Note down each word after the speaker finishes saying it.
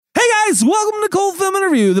guys, welcome to Cold Film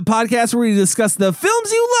and Review, the podcast where we discuss the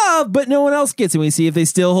films you love, but no one else gets, and we see if they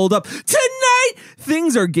still hold up. Tonight,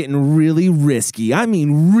 things are getting really risky. I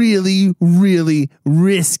mean, really, really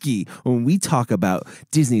risky when we talk about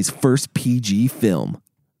Disney's first PG film,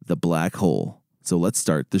 The Black Hole. So let's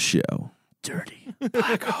start the show. Dirty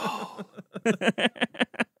black hole.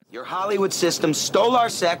 Your Hollywood system stole our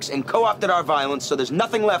sex and co-opted our violence, so there's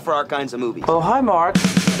nothing left for our kinds of movies. Oh, hi, Mark.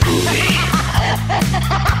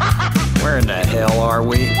 Where in the hell are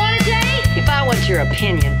we? Want a date? If I want your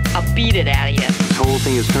opinion, I'll beat it out of you. This whole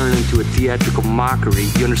thing has turned into a theatrical mockery.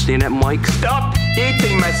 You understand that, Mike? Stop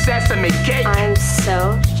eating my sesame cake! I'm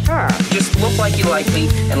so sure. Just look like you like me,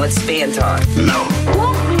 and let's stay in time. No.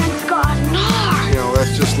 Wolfman's got gnar. You know,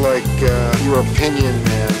 that's just like your opinion,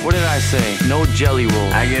 man. What did I say? No jelly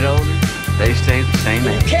roll. I get older, they stay the same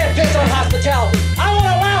age. Can't piss on hospitality. I won't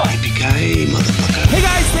allow it. Yippee-ki-yay, motherfucker. Hey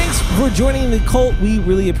guys, thanks for joining the cult. We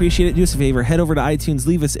really appreciate it. Do us a favor, head over to iTunes,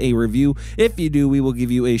 leave us a review. If you do, we will give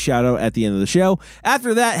you a shout out at the end of the show.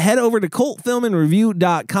 After that, head over to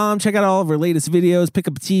cultfilmandreview.com. Check out all of our latest videos, pick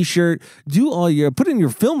up a t-shirt, put in your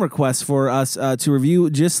film requests for us to review,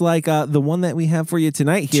 just like the one that we have for you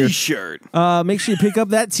tonight here. T-shirt. Make sure you pick up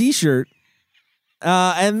that t-shirt.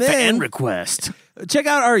 And then Fan request. check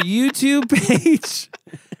out our YouTube page.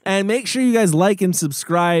 And make sure you guys like and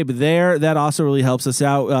subscribe there. That also really helps us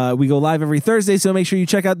out. We go live every Thursday, so make sure you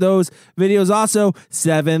check out those videos. Also,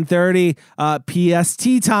 7:30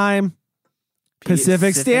 PST time,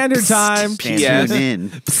 Pacific Standard Time. Yes. Tune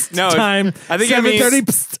in. No, Time. I think it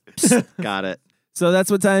means 7:30. Got it. So that's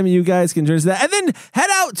what time you guys can join us that. And then head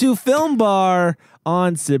out to Film Bar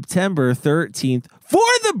on September 13th for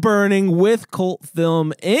The Burning with Cult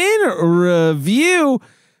Film in Review.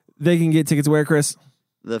 They can get tickets where, Chris?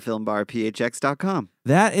 Thefilmbarphx.com.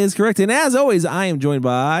 That is correct. And as always, I am joined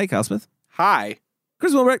by Kyle Smith, Hi.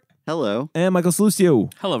 Chris Wilbrecht, Hello. and Michael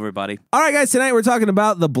Salustio. Hello, everybody. All right, guys, tonight we're talking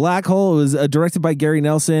about The Black Hole. It was directed by Gary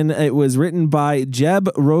Nelson. It was written by Jeb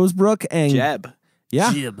Rosebrook and Jeb.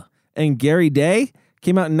 Yeah, Jib. and Gary Day.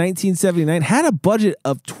 Came out in 1979. Had a budget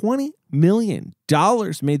of $20 million.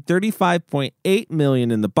 Made $35.8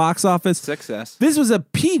 million in the box office. Success. This was a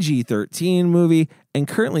PG-13 movie and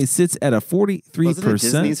currently sits at a 43%. Wasn't it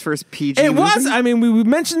Disney's first PG It movie? was. I mean, we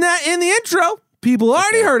mentioned that in the intro. People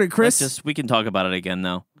already heard it, Chris. We can talk about it again,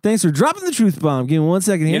 though. Thanks for dropping the truth bomb. Give me 1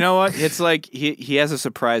 second here. You know what? It's like he has a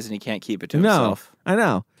surprise and he can't keep it to himself. I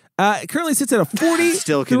know. It currently sits at a 43%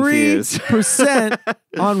 Still confused.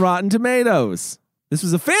 on Rotten Tomatoes. This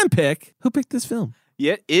was a fan pick. Who picked this film?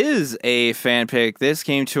 It is a fan pick. This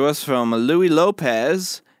came to us from Louis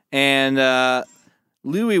Lopez, and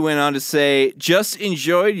Louis went on to say, just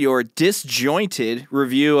enjoyed your disjointed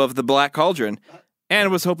review of The Black Cauldron, and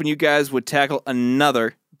was hoping you guys would tackle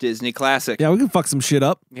another Disney classic. Yeah, we can fuck some shit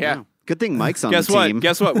up. Yeah. Good thing Mike's on Guess the what? team.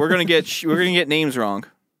 Guess what? We're gonna get names wrong.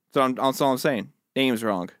 That's all I'm saying. Names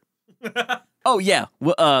wrong. Oh, yeah.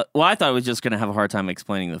 Well, I thought I was just going to have a hard time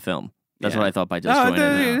explaining the film. That's what I thought by just No,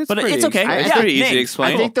 joining it. But pretty it's okay. It's Yeah, pretty easy to names.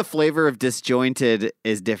 explain. I think the flavor of disjointed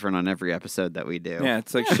is different on every episode that we do. Yeah,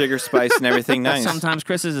 it's like sugar, spice, and everything nice. Sometimes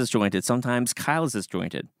Chris is disjointed. Sometimes Kyle is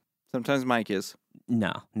disjointed. Sometimes Mike is.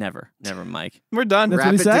 No, never. Never, Mike. We're done. That's Wrap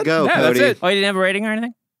what it he to said? go, Yeah, Cody. that's it. Oh, you didn't have a rating or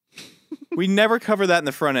anything? We never cover that in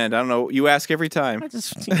the front end. I don't know. You ask every time. I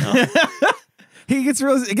just, you know. He gets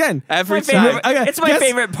real again. Every My favorite- time. Okay, It's my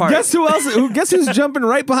favorite part. Guess who else? Guess who's jumping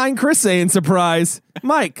right behind Chris saying surprise?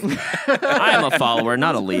 Mike. I am a follower,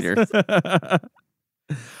 not a leader.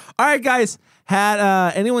 All right, guys. Had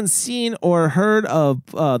anyone seen or heard of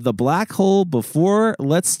The Black Hole before?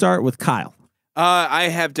 Let's start with Kyle. I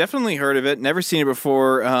have definitely heard of it. Never seen it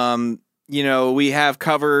before. We have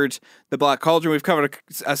covered The Black Cauldron. We've covered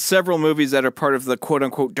several movies that are part of the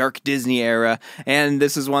quote-unquote dark Disney era. And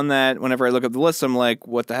this is one that whenever I look up the list, I'm like,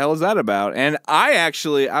 what the hell is that about? And I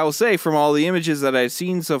will say from all the images that I've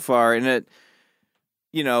seen so far, and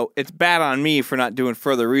it's bad on me for not doing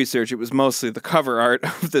further research. It was mostly the cover art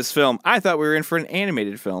of this film. I thought we were in for an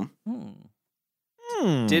animated film.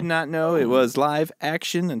 Did not know it was live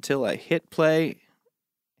action until I hit play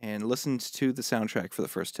and listened to the soundtrack for the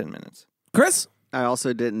first 10 minutes. Chris? I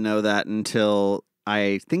also didn't know that until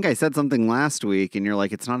I think I said something last week, and you're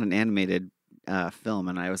like, it's not an animated film,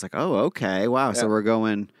 and I was like, oh, okay, wow. Yeah. So we're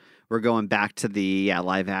going back to the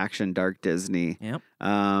live action dark Disney. Yep.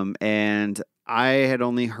 And I had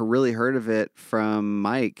only really heard of it from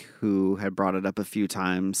Mike, who had brought it up a few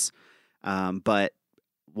times, but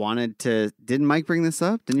wanted to. Didn't Mike bring this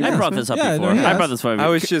up? Didn't you? I ask brought me? this up Yeah, before. no, he I has. brought this up. I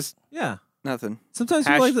was just Yeah. Nothing. Sometimes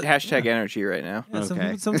people like hashtag energy right now. Yeah,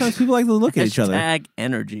 Okay. sometimes people like to look at each other. Hashtag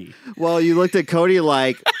energy. Well, you looked at Cody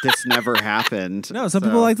like this never happened. No, some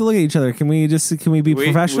people like to look at each other. Can we be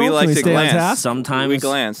professional? We like Can we to stay glance. on task? Sometimes we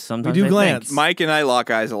glance. Sometimes We do I glance. think. Mike and I lock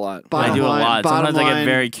eyes a lot. I do a lot. Bottom Sometimes I get line,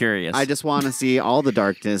 very curious. I just want to see all the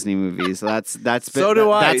dark Disney movies. That's So do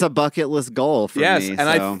I. That's a bucket list goal for Yes, me. and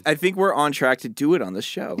so. I think we're on track to do it on this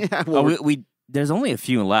show. Yeah, Oh, well, we there's only a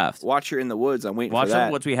few left. Watcher in the Woods. I'm waiting Watch for that.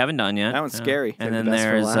 what we haven't done yet. That one's scary. And Save then the best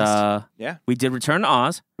for there's last. Yeah. we did Return to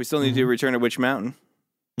Oz. We still need to do Return to Witch Mountain.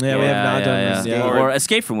 Yeah, we have not done this. yeah. Or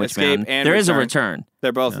Escape from Witch Escape Mountain. and There is a Return. return.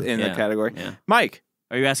 They're both in Yeah. the category. Yeah. Mike.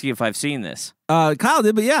 Are you asking if I've seen this? Kyle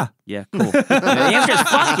did, but yeah. Yeah, cool. The answer is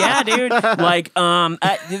fuck yeah, dude. Like,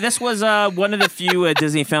 this was one of the few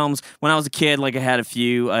Disney films when I was a kid. Like, I had a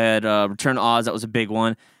few. I had Return to Oz. That was a big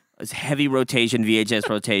one. It was heavy rotation, VHS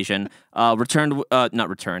rotation.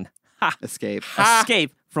 Escape.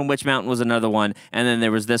 Escape from Witch Mountain was another one, and then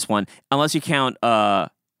there was this one. Unless you count the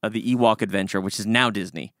Ewok Adventure, which is now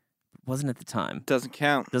Disney. It wasn't at the time. Doesn't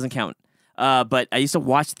count. Doesn't count. But I used to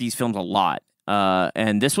watch these films a lot.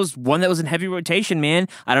 And this was one that was in heavy rotation, man.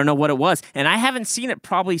 I don't know what it was. And I haven't seen it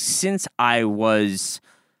probably since I was,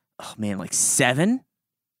 like 7.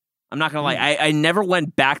 I'm not going to lie. I never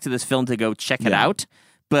went back to this film to go check it out.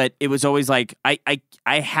 But it was always like, I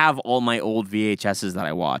have all my old VHSs that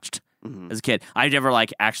I watched as a kid. I never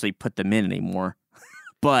actually put them in anymore.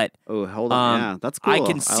 But oh, hold on, yeah, that's cool. I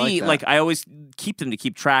can see, I always keep them to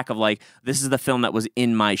keep track of, this is the film that was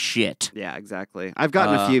in my shit. Yeah, exactly. I've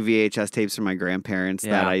gotten a few VHS tapes from my grandparents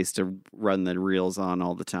that I used to run the reels on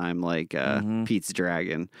all the time, like Pete's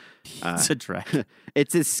Dragon. Pizza Dragon.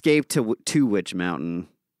 It's Escape to Witch Mountain.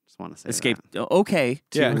 Just want to say Escape. that. Okay.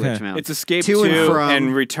 Yeah. Witch Mountain. It's Escape To and from.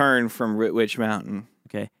 and Return from Witch Mountain.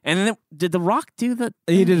 Okay. And then did The Rock do the?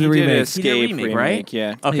 He did the remake. Escape He did a remake, right?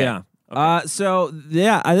 Yeah. Okay. Yeah.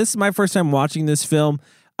 This is my first time watching this film.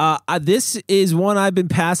 This is one I've been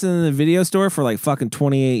passing in the video store for fucking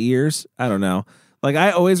 28 years. I don't know.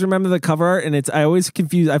 I always remember the cover art, and I always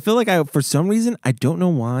confused. I feel for some reason, I don't know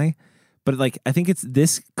why, but I think it's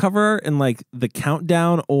this cover art and the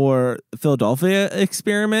Countdown or Philadelphia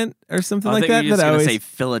Experiment or something I like think that. you're just that I gonna always say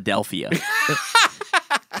Philadelphia.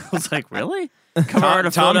 I was like, really? Cover art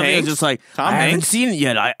of Tom Philadelphia is Hanks? just Tom I haven't Hanks? seen it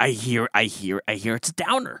yet. I hear it's a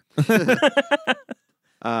downer.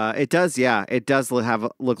 It does, yeah. It does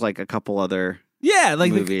look like a couple other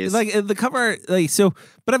movies. The cover art,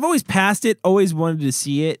 but I've always passed it, always wanted to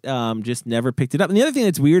see it, just never picked it up. And the other thing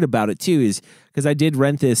that's weird about it too is because I did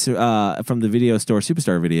rent this from the video store,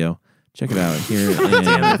 Superstar Video. Check it out here in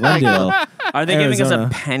Glendale. Are they giving us Arizona. a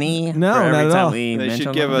penny? No, for every not at time all. we They mention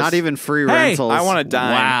should give them? us- Not even free Hey, rentals. I want a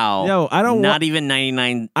dime. Wow. No, I don't Not want- even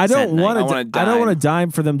 99. I don't want I want a to. I don't dime. want a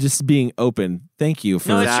dime for them just being open. Thank you for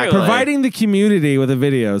No, it's true. providing the community with a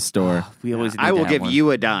video store. We always. I need to will have give one.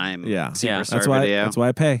 you a dime. Yeah, Superstar that's why. Video. That's why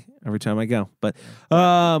I pay every time I go. But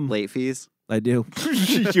Late fees. I do.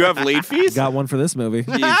 You have late fees? Got one for this movie.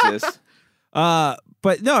 Jesus.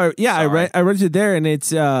 But no, yeah, Sorry. I rented it there, and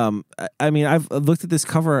it's I mean, I've looked at this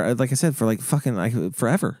cover, like I said, for fucking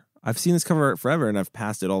forever. I've seen this cover forever, and I've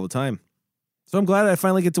passed it all the time. So I'm glad I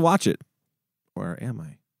finally get to watch it. Or am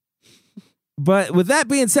I? But with that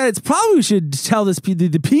being said, it's probably we should tell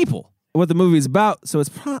the people what the movie is about. So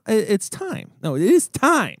it's time. No, it is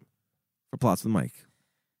time for Plots with Mike.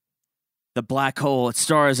 The Black Hole. It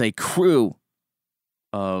stars a crew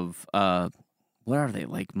of what are they,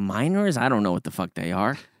 miners? I don't know what the fuck they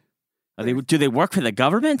are. Do they work for the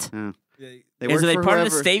government? Yeah. Is they part of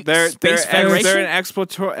the state They're space federation? They're an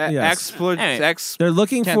exploitor. Yes. Anyway. They're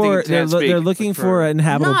looking Can't think for of- can't they're speak looking for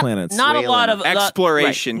inhabitable planets. Not a lot of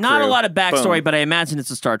Exploration Not a crew. lot of backstory, Boom. but I imagine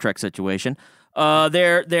it's a Star Trek situation.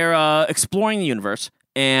 They're exploring the universe,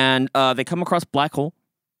 and they come across black hole.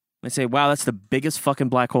 They say, "Wow, that's the biggest fucking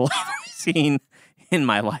black hole I've ever seen in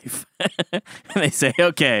my life." And they say,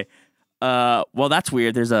 "Okay, well, that's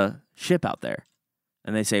weird. There's a ship out there,"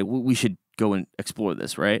 and they say, "We should go and explore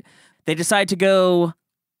this." Right? They decide to go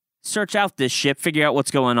search out this ship, figure out what's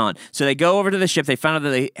going on. So they go over to the ship. They found out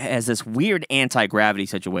that it has this weird anti-gravity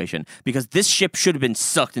situation because this ship should have been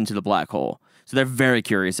sucked into the black hole. So they're very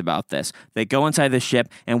curious about this. They go inside the ship,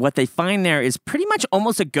 and what they find there is pretty much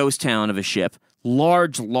almost a ghost town of a ship.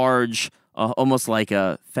 Large, almost like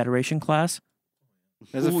a Federation class.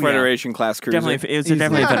 There's a Ooh, Federation class cruiser. Definitely, it's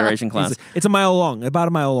definitely a Federation class. It's a mile long, about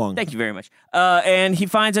a mile long. Thank you very much. And he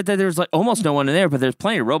finds out that there's almost no one in there, but there's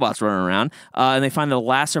plenty of robots running around. And they find the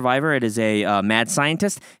last survivor. It is a mad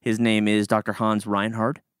scientist. His name is Dr. Hans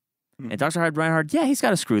Reinhard. And Dr. Hans Reinhard, yeah, he's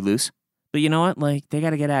got a screw loose. But you know what? They got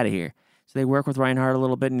to get out of here. So they work with Reinhard a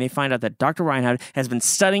little bit, and they find out that Dr. Reinhard has been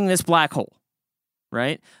studying this black hole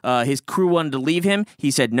right? His crew wanted to leave him.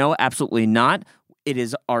 He said, no, absolutely not. It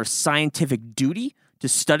is our scientific duty to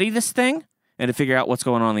study this thing and to figure out what's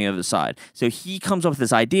going on the other side. So he comes up with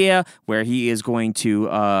this idea where he is going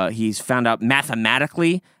to, he's found out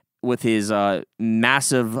mathematically with his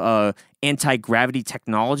massive anti-gravity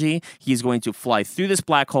technology, he's going to fly through this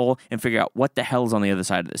black hole and figure out what the hell is on the other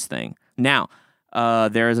side of this thing. Now,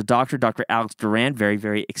 there is a doctor, Dr. Alex Duran, very,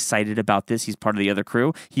 very excited about this. He's part of the other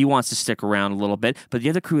crew. He wants to stick around a little bit, but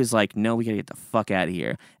the other crew is like, no, we got to get the fuck out of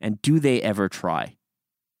here. And do they ever try?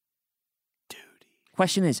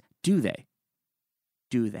 Question is, do they?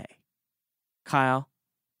 Do they? Kyle,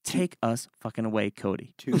 take us fucking away,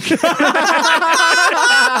 Cody. Dude,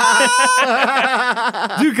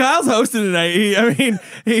 Kyle's hosting tonight.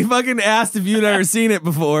 He fucking asked if you'd ever seen it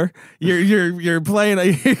before. You're playing.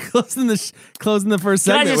 You're closing the first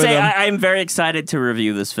Can I segment just with say, him. I'm very excited to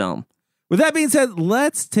review this film. With that being said,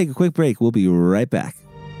 let's take a quick break. We'll be right back.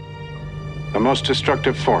 The most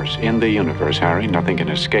destructive force in the universe, Harry. Nothing can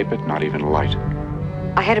escape it, not even light.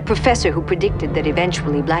 I had a professor who predicted that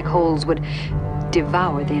eventually black holes would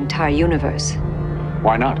devour the entire universe.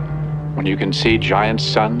 Why not? When you can see giant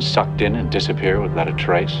suns sucked in and disappear without a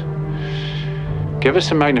trace. Give us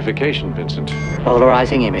some magnification, Vincent.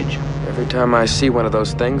 Polarizing image. Every time I see one of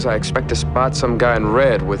those things, I expect to spot some guy in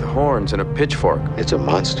red with horns and a pitchfork. It's a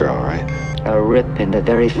monster, all right. A rip in the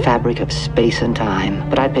very fabric of space and time.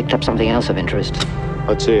 But I picked up something else of interest.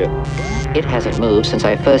 Let's see it. It hasn't moved since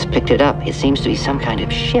I first picked it up. It seems to be some kind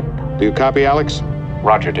of ship. Do you copy, Alex?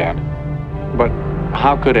 Roger, Dad. But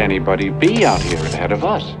how could anybody be out here ahead of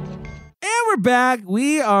us? And we're back.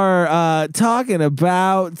 We are talking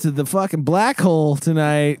about the fucking black hole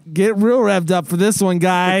tonight. Get real revved up for this one,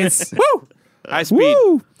 guys. Woo! High speed.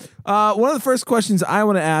 Woo! One of the first questions I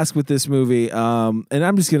want to ask with this movie, and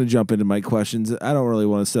I'm just going to jump into my questions. I don't really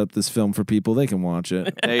want to set up this film for people. They can watch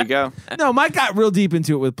it. There you go. No, Mike got real deep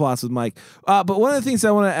into it with plots with Mike. But one of the things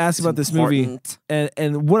I want to ask about this movie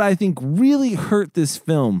and what I think really hurt this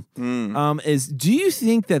film is, do you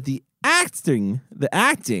think that the acting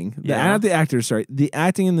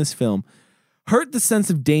in this film hurt the sense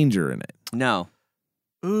of danger in it? No.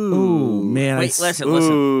 Ooh, man. Wait, listen.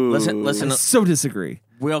 I so disagree.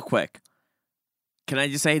 Real quick. Can I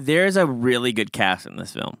just say there's a really good cast in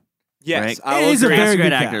this film? Yes, right? I will It is a agree. very Great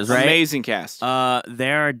good actors, cast. right? Amazing cast.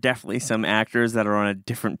 There are definitely some actors that are on a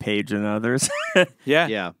different page than others. Yeah.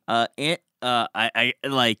 Yeah. I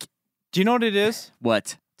like. Do you know what it is?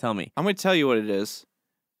 What? Tell me. I'm going to tell you what it is.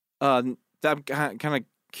 I'm kind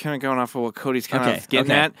of going off of what Cody's kind of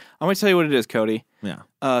getting at. I'm going to tell you what it is, Cody. Yeah.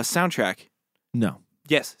 Soundtrack. No.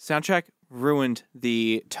 Yes, soundtrack ruined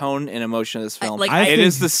the tone and emotion of this film. I it think-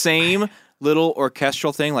 is the same little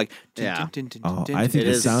orchestral thing, like Yeah. I think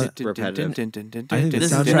the sound. repetitive. I think the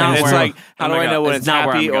This is soundtrack. not It's where- like, how oh do my I God, know when it's it's not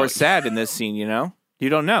where happy I'm or going. sad in this scene? You know, you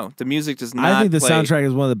don't know. The music does not. I think the play. soundtrack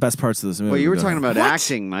is one of the best parts of this movie. Well, you were though. talking about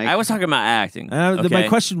acting, Mike. I was talking about acting. My okay?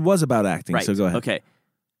 question was about acting, Right. so go ahead. Okay.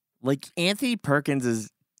 Like Anthony Perkins is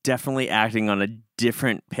definitely acting on a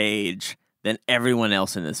different page than everyone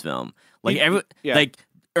else in this film. Like like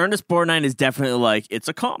Ernest Borgnine is definitely like, it's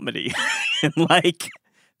a comedy. And like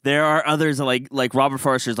there are others like Robert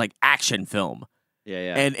Forster's like action film.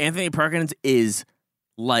 Yeah. And Anthony Perkins is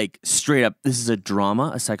like straight up, this is a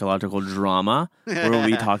drama, a psychological drama, where we'll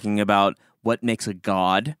be talking about what makes a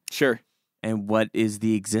god. Sure. And what is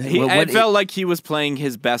the existence. It felt like he was playing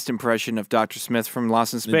his best impression of Dr. Smith from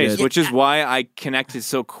Lost in Space, did. which is why I connected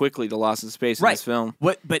so quickly to Lost in Space in this film.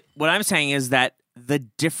 But what I'm saying is that the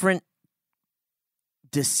different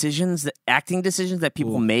decisions, the acting decisions that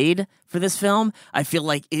people made for this film, I feel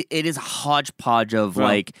like it is a hodgepodge of Well,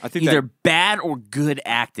 like I think either that- bad or good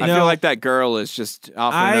acting. I feel like that girl is just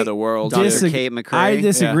off in another world. Kate McRae. I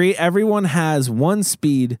disagree. Everyone has one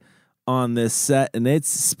speed on this set, and it's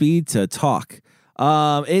speed to talk.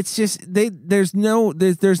 It's just there's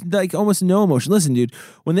like almost no emotion. Listen, dude,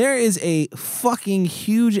 when there is a fucking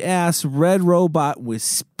huge ass red robot with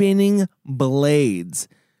spinning blades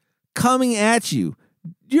coming at you,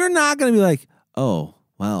 you're not gonna be like, oh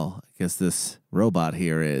well, I guess this robot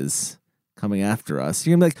here is coming after us.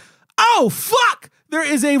 You're gonna be like, oh fuck, there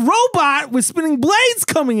is a robot with spinning blades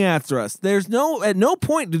coming after us. At no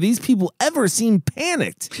point do these people ever seem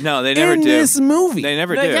panicked. No, they never in do. this movie. They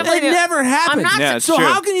never do. It never happened. Yeah, it's so true.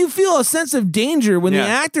 how can you feel a sense of danger when the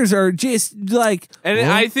actors are just like? And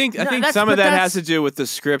well, I think some of that has to do with the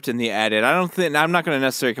script and the edit. I'm not going to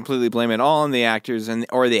necessarily completely blame it all on the actors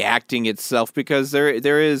or the acting itself, because there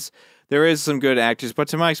is some good actors. But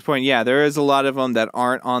to Mike's point, yeah, there is a lot of them that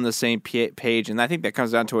aren't on the same page, and I think that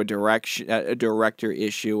comes down to a director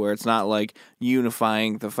issue where it's not like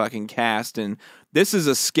unifying the fucking cast and this is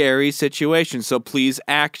a scary situation, so please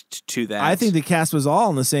act to that. I think the cast was all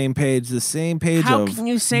on the same page. How of can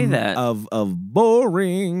you say that? of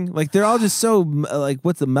boring. Like they're all just so like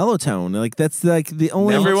what's the mellotone? Like that's like the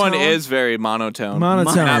only everyone is very monotone.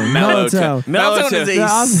 Monotone. Not mellotone. Melatonin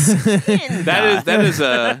is a sin that is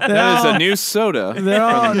a new soda. They're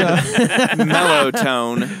all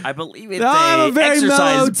Mellotone. I believe it's I'm a very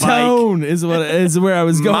exercise bike. monotone is where I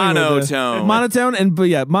was going. Monotone.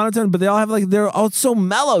 Monotone monotone, but they all have like they're all so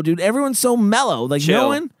mellow, dude. Everyone's so mellow. Like Chill. no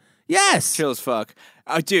one. Yes. Chill as fuck.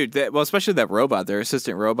 Dude, especially that robot, their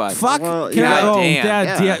assistant robot. Fuck. Well, Can I- God oh, damn.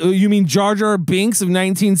 Dad, you mean Jar Jar Binks of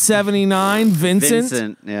 1979?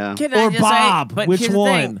 Vincent? Yeah. Can I Or just say- Bob? but Which here's the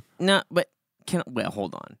thing. one? No, but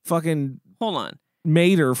hold on. Fucking Hold on.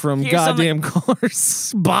 Mater from Here's goddamn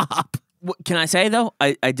Cars. Bob. What, can I say though?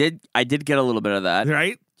 I did get a little bit of that.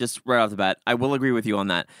 Right? Just right off the bat. I will agree with you on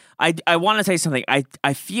that. I want to say something.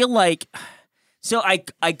 I feel like so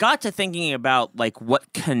I got to thinking about like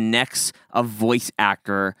what connects a voice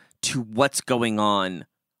actor to what's going on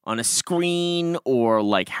a screen or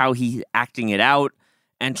like how he's acting it out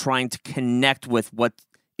and trying to connect with what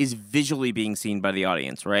is visually being seen by the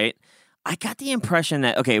audience, right? I got the impression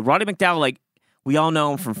that okay, Roddy McDowall, like we all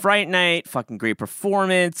know him from Fright Night, fucking great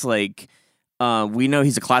performance, like we know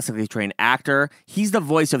he's a classically trained actor. He's the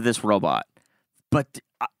voice of this robot. But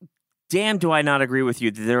damn, do I not agree with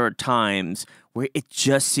you that there are times where it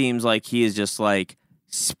just seems like he is just like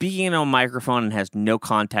speaking in a microphone and has no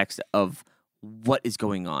context of what is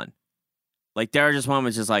going on. Like there are just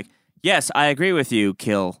moments just like, yes, I agree with you,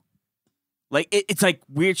 kill. Like it's like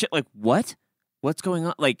weird shit. Like what? What's going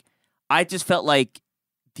on? Like I just felt like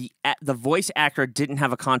the voice actor didn't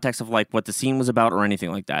have a context of like what the scene was about or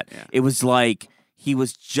anything like that. Yeah. It was like he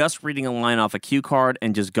was just reading a line off a cue card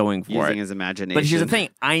and just going for Using it. his imagination. But here's the thing.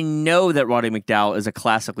 I know that Roddy McDowall is a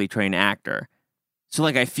classically trained actor. So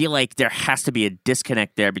like I feel like there has to be a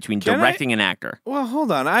disconnect there between directing and actor. Well,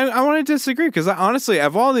 hold on. I want to disagree because honestly,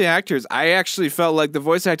 of all the actors, I actually felt like the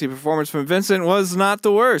voice acting performance from Vincent was not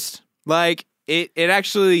the worst. Like it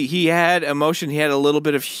actually, he had emotion. He had a little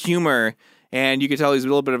bit of humor. And you could tell he's a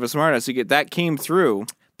little bit of a smartass. That came through.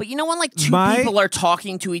 But you know when like two people are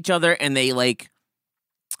talking to each other and they like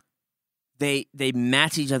they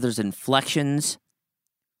match each other's inflections?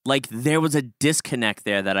 Like there was a disconnect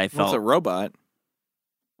there that I felt. It's a robot.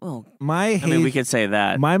 Well, I mean, we could say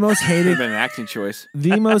that. My most hated an acting choice.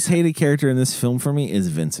 The most hated character in this film for me is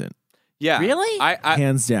Vincent. Yeah. Really?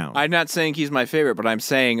 Hands down. I'm not saying he's my favorite, but I'm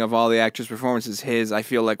saying of all the actors' performances, his I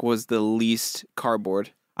feel like was the least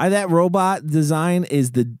cardboard. That robot design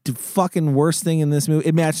is the fucking worst thing in this movie.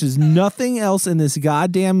 It matches nothing else in this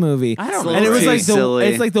goddamn movie. I don't and know. it was like silly.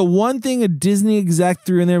 it's like the one thing a Disney exec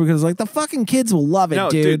threw in there because like the fucking kids will love it, No,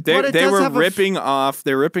 dude. they were ripping off.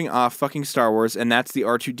 They're ripping off fucking Star Wars, and that's the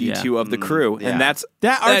R2D2 of the crew, and that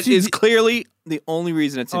is clearly the only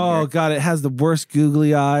reason it's in here. Oh god, it has the worst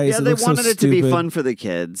googly eyes. Yeah, it they looks wanted so it to be stupid. fun for the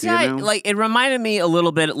kids. Yeah, you know? like it reminded me a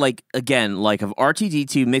little bit, like again, like of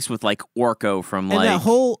R2D2 mixed with like Orko from And like that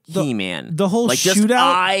whole He-Man. the whole like shootout, just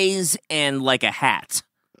eyes and like a hat.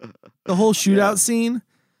 the whole shootout scene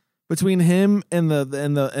between him and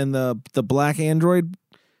the black android.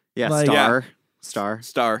 Yeah, like- Star.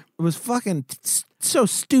 It was fucking so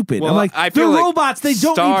stupid. Well, I'm like, I they're feel like robots. They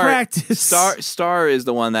don't need practice. Star is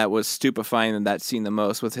the one that was stupefying in that scene the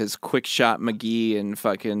most with his quick shot McGee and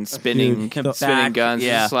fucking spinning Back, guns.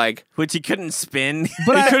 yeah. Just like Which he couldn't spin.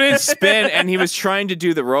 But he I- couldn't spin, and he was trying to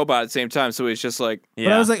do the robot at the same time. So he's just like, But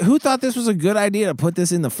I was like, who thought this was a good idea to put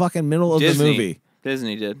this in the fucking middle of Disney. the movie?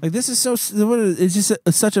 Disney did. Like this is so. It's just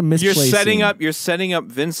such a misplaced. You're setting up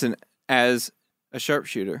Vincent as a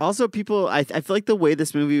sharpshooter. Also, people, I feel like the way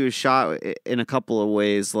this movie was shot in a couple of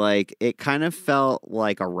ways, like it kind of felt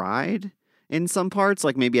like a ride in some parts.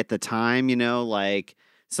 Like maybe at the time, you know, like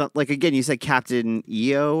again, you said Captain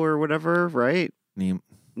EO or whatever, right?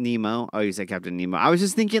 Nemo. Oh, you said Captain Nemo. I was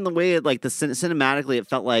just thinking the way it, like, cinematically, it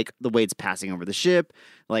felt like the way it's passing over the ship,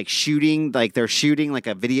 like shooting, like they're shooting like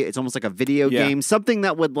a video. It's almost like a video game, something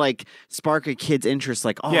that would like spark a kid's interest.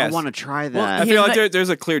 Like, I want to try that. Well, I feel like there's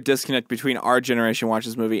a clear disconnect between our generation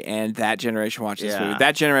watching this movie and that generation watching this movie.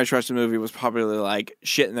 That generation watching the movie was probably like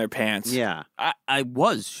shitting their pants. Yeah, I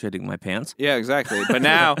was shitting my pants. Yeah, exactly. But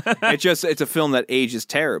now it's a film that ages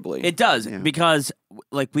terribly. It does because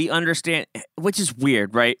like we understand, which is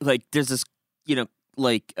weird, right? Like there's this, you know,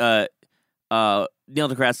 like Neil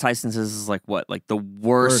deGrasse Tyson says this is like what, like the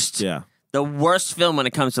worst the worst film when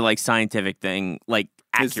it comes to like scientific thing, like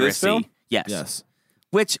accuracy. Is this film? Yes.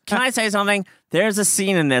 Which, can I say something? There's a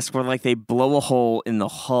scene in this where like they blow a hole in the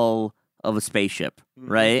hull of a spaceship,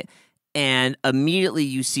 right? and immediately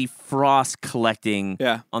you see Frost collecting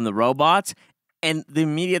on the robots, and the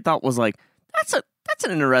immediate thought was like, that's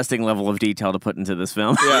an interesting level of detail to put into this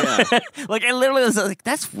film. Yeah. Like, I literally was like,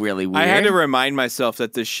 that's really weird. I had to remind myself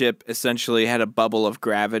that the ship essentially had a bubble of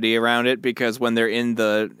gravity around it, because when they're in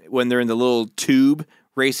the little tube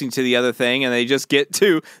racing to the other thing, and they just get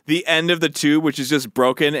to the end of the tube, which is just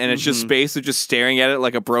broken, and it's just space. They're just staring at it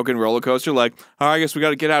like a broken roller coaster. Like, oh, I guess we got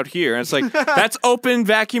to get out here. And it's like, that's open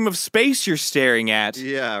vacuum of space you're staring at.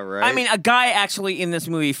 Yeah, right. I mean, a guy actually in this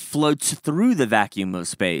movie floats through the vacuum of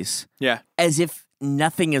space. Yeah. As if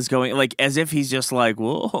nothing is going, like, as if he's just like,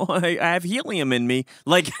 whoa, I have helium in me.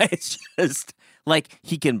 Like, it's just, like,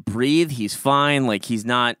 he can breathe, he's fine, like, he's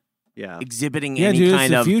not exhibiting any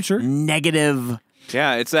kind of negative...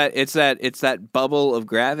 Yeah, it's that bubble of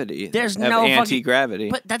gravity. There's of no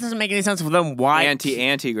anti-gravity. But that doesn't make any sense for them. Why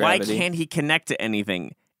anti-gravity? Why can't he connect to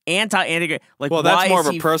anything? Anti-gravity. Like, well, that's why more is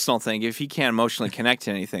of a personal thing. If he can't emotionally connect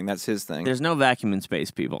to anything, that's his thing. There's no vacuum in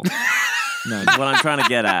space, people. That's what I'm trying to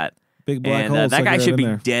get at. Big black and, hole. That guy should be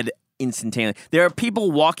there. dead instantaneously. There are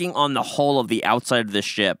people walking on the hull of the outside of the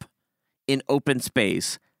ship in open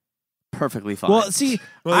space, perfectly fine. Well, see,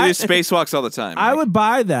 they do spacewalks all the time. I would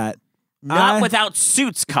buy that. Not without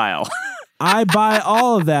suits, Kyle. I buy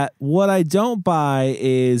all of that. What I don't buy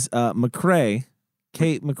is McCrae,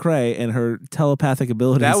 Kate McCrae, and her telepathic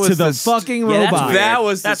abilities to the fucking robot. That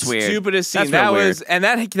was that's the weird. stupidest scene. That's That real was, weird.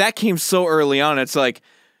 and that came so early on. It's like,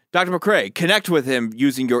 Dr. McCrae, connect with him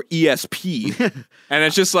using your ESP, and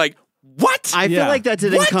it's just like, what? I feel like that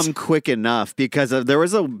didn't come quick enough, because there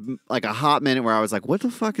was a hot minute where I was like, what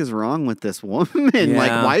the fuck is wrong with this woman?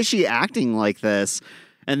 Like, why is she acting like this?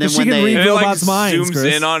 And then when they robots' minds, zooms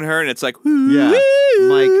Chris. in on her, and it's like, yeah, I'm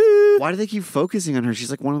like, why do they keep focusing on her?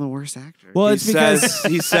 She's like one of the worst actors. Well, it's because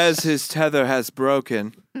he says his tether has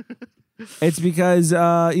broken. It's because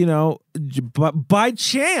by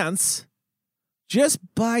chance, just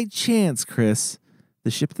by chance, Chris,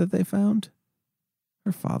 the ship that they found,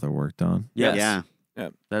 her father worked on. Yes. Yeah.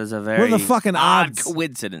 That is a very What are the fucking odd odds?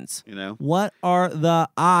 coincidence. You know, What are the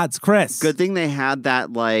odds, Chris? good thing they had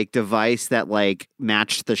that device that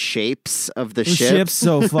matched the shapes of the The ship. ship's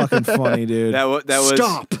so fucking funny, dude. That was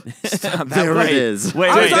Stop. Stop. There it is. Wait,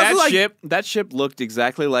 That ship looked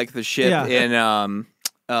exactly like the ship Yeah. in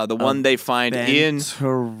the one they find in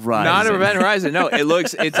Horizon. not Event Horizon. No,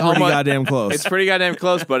 it's Pretty almost goddamn close. It's pretty goddamn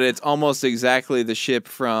close, but it's almost exactly the ship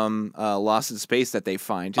from Lost in Space that they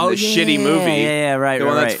find in the shitty movie. Yeah, right, the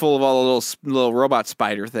right, one that's right. full of all the little robot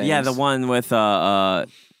spider things. Yeah, the one with the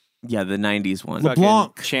 90s one.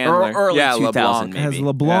 LeBlanc. Chandler. Early yeah, 2000 LeBlanc. It has maybe.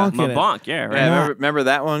 LeBlanc in it. LeBlanc, yeah, right. Yeah, remember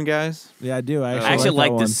that one, guys? Yeah, I do. I I actually like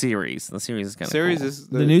like that the one. series. The series is kind of Series cool. is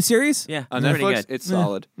The new series? Yeah, on it's pretty Netflix. good. It's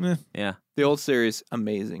solid. Yeah. The old series,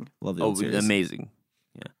 amazing. Love the old series. Amazing.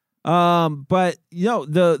 But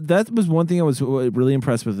that was one thing I was really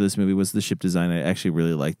impressed with this movie was the ship design. I actually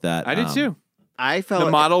really liked that. I did too. I felt The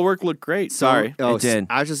model work looked great. Sorry. Oh, It did.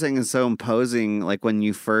 I was just saying it's so imposing. Like when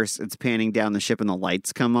it's panning down the ship and the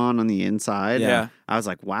lights come on the inside. Yeah. I was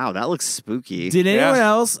like, wow, that looks spooky. Did anyone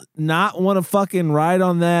else not want to fucking ride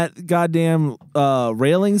on that goddamn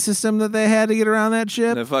railing system that they had to get around that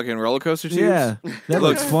ship? The fucking roller coaster tubes. Yeah, that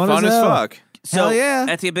looks fun as hell. fuck. So Hell yeah.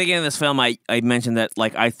 at the beginning of this film, I mentioned that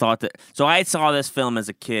I thought that. So I saw this film as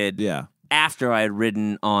a kid. Yeah. After I had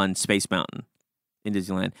ridden on Space Mountain in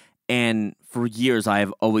Disneyland, and for years I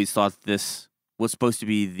have always thought this was supposed to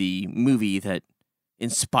be the movie that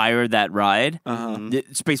inspired that ride. The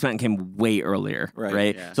Space Mountain came way earlier,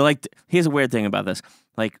 right? Yeah. So here's a weird thing about this: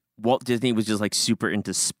 Walt Disney was just super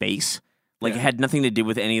into space. It had nothing to do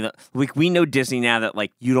with any of the. We know Disney now that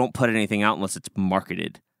you don't put anything out unless it's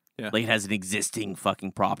marketed. Yeah. It has an existing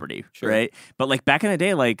fucking property, Sure. right? But back in the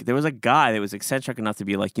day, there was a guy that was eccentric enough to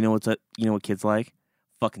be like, you know what kids like?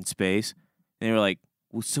 Fucking space. And they were like,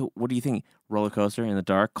 well, so what do you think? Roller coaster in the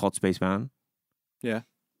dark called Space Mountain? Yeah.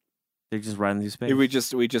 They're just riding through space.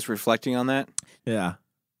 Are we just reflecting on that? Yeah.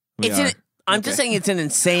 I'm just saying it's an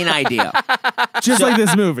insane idea. Just like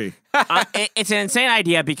this movie. It's an insane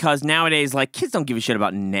idea because nowadays, kids don't give a shit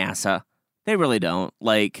about NASA. They really don't.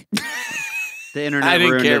 The internet I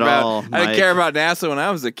didn't ruined care it about. all. I didn't Mike. care about NASA when I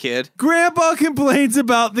was a kid. Grandpa complains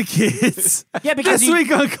about the kids. Yeah, because this week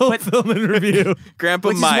on Cult Film and Review. Grandpa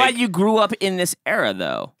Which Mike. is why you grew up in this era,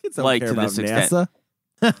 though. Kids don't care to about this extent.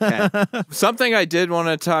 NASA. Something I did want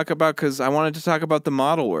to talk about because I wanted to talk about the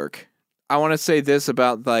model work. I want to say this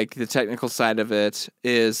about like the technical side of it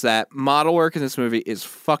is that model work in this movie is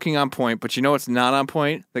fucking on point, but you know what's not on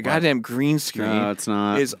point? The goddamn green screen. No, it's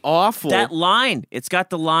not. Is awful. That line, it's got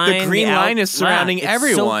the line. The green line is surrounding it's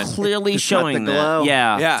everyone. So clearly It's got showing the that. glow.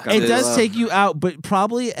 Yeah. Yeah. It does take you out, but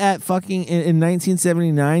probably at fucking in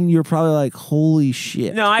 1979, you're probably like, holy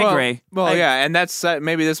shit. No, I agree. Well, yeah, and that's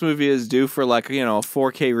maybe this movie is due for like a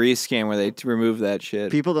 4K rescan where they remove that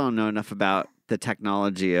shit. People don't know enough about the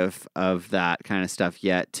technology of that kind of stuff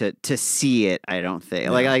yet to see it. I don't think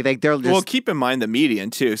like they're just Well, keep in mind the median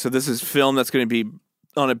too. So this is film that's going to be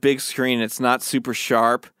on a big screen. It's not super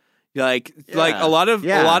sharp. Like a lot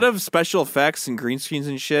of special effects and green screens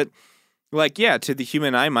and shit. Like to the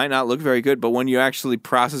human eye might not look very good, but when you actually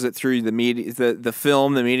process it through the media, the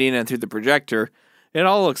film, the median, and through the projector, it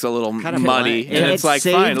all looks a little muddy. And it's like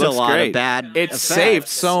fine, it looks great. It saved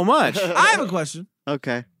so much. I have a question.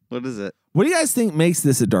 Okay, what is it? What do you guys think makes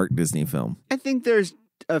this a dark Disney film? I think there's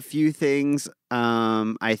a few things.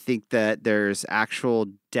 I think that there's actual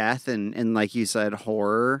death and like you said,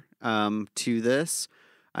 horror to this.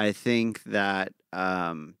 I think that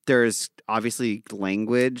there's obviously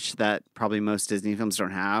language that probably most Disney films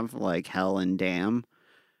don't have, like hell and damn.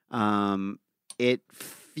 It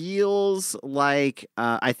feels like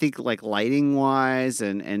I think like lighting wise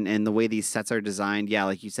and the way these sets are designed,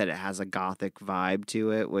 like you said, it has a gothic vibe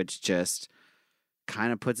to it, which just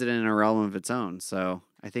kind of puts it in a realm of its own. So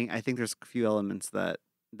I think there's a few elements that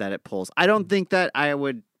it pulls. I don't think that I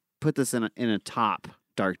would put this in a top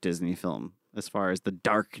dark Disney film as far as the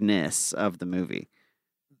darkness of the movie.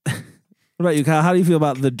 What about you, Kyle? How do you feel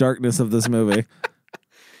about the darkness of this movie?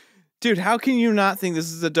 Dude, how can you not think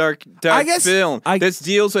this is a dark film? This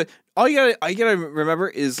deals with all you gotta remember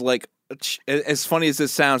is like as funny as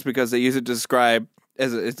this sounds because they use it to describe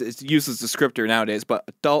it's used as a descriptor nowadays, but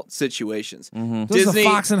adult situations. Mm-hmm. This is a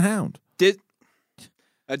fox and hound.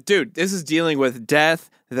 Dude, this is dealing with death,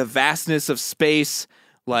 the vastness of space.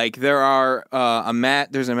 Like there's a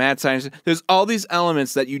mad scientist. There's all these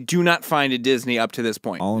elements that you do not find at Disney up to this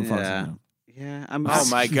point. All in fox and hound. Yeah, oh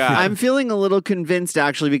my god! I'm feeling a little convinced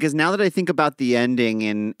actually because now that I think about the ending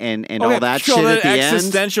and all that shit at the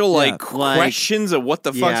existential end, questions of what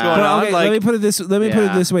the fuck's going on. Okay, let me put it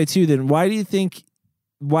this way too. Then why do you think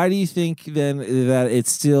then that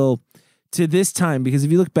it's still to this time? Because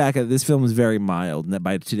if you look back at it, this film is very mild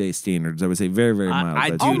by today's standards. I would say very very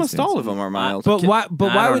mild. Almost all of them are mild. But why?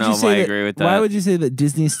 But why would you say that? Agree with that. Why would you say that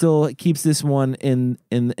Disney still keeps this one in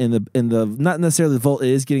the not necessarily the vault? It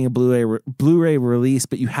is getting a Blu-ray release,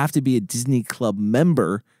 but you have to be a Disney Club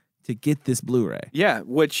member to get this Blu-ray. Yeah,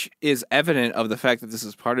 which is evident of the fact that this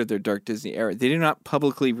is part of their dark Disney era. They do not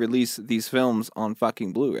publicly release these films on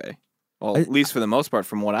fucking Blu-ray. Well, at least for the most part,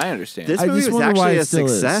 from what I understand. This movie was actually a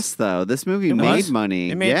success, though. This movie made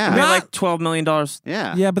money. It made like $12 million.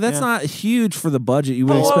 Yeah. Yeah, but that's not huge for the budget. You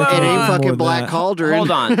would expect it ain't more fucking than Black that. Cauldron.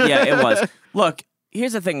 Hold on. Yeah, it was. Look,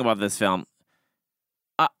 here's the thing about this film.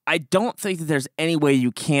 I don't think that there's any way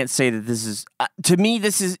you can't say that this is... to me,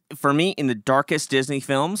 this is, for me, in the darkest Disney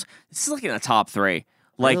films, this is like in the top 3.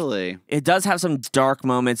 Like, really? It does have some dark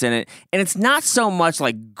moments in it, and it's not so much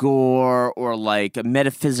like gore or like a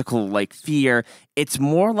metaphysical like fear. It's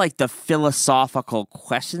more like the philosophical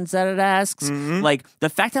questions that it asks. Mm-hmm. Like the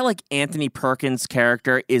fact that like Anthony Perkins'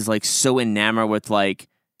 character is like so enamored with like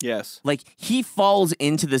he falls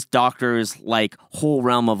into this doctor's like whole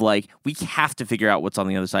realm of like we have to figure out what's on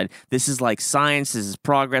the other side. This is like science. This is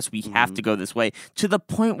progress. We have to go this way to the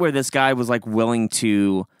point where this guy was like willing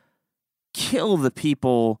to kill the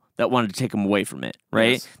people that wanted to take him away from it,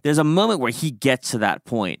 right? Yes. There's a moment where he gets to that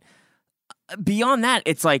point. Beyond that,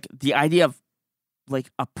 it's like the idea of like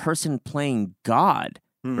a person playing God,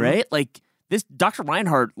 right? Like this Dr.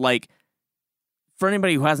 Reinhardt, like for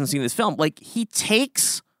anybody who hasn't seen this film, like he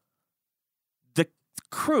takes the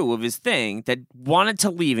crew of his thing that wanted to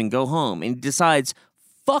leave and go home and he decides,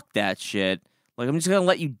 fuck that shit. Like I'm just going to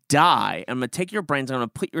let you die. I'm going to take your brains, I'm going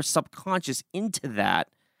to put your subconscious into that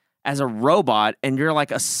as a robot, and you're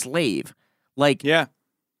like a slave. Like, yeah.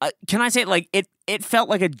 Can I say like it felt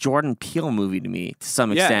like a Jordan Peele movie to me to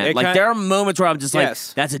some extent. Like there are moments where I'm just like,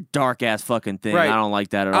 that's a dark ass fucking thing. Right. I don't like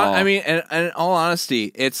that at all. I mean, and in all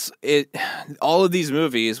honesty, all of these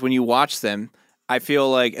movies when you watch them, I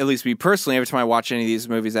feel like, at least me personally, every time I watch any of these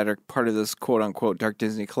movies that are part of this quote unquote dark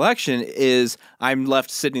Disney collection, is I'm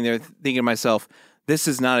left sitting there thinking to myself, this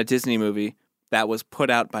is not a Disney movie that was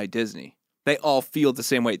put out by Disney. They all feel the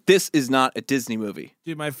same way. This is not a Disney movie.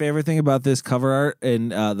 Dude, my favorite thing about this cover art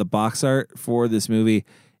and the box art for this movie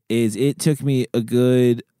is it took me a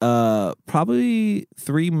good probably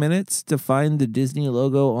 3 minutes to find the Disney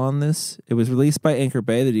logo on this. It was released by Anchor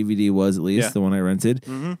Bay. The DVD was at least the one I rented,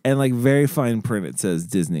 and like very fine print. It says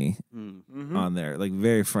Disney on there, like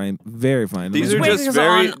very fine, very fine. These are just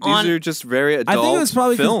very adult I think it was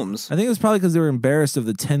probably films. I think it was probably because they were embarrassed of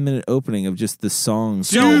the 10-minute opening of just the songs.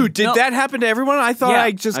 Dude, did that happen to everyone? I thought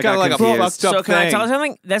I just got like confused. a fucked up So can thing. I tell you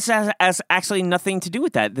something? This has actually nothing to do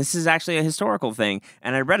with that. This is actually a historical thing,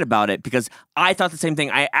 and I read about it because I thought the same thing.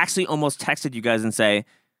 I actually almost texted you guys and say,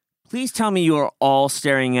 please tell me you are all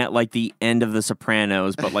staring at like the end of The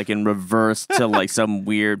Sopranos, but like in reverse to like some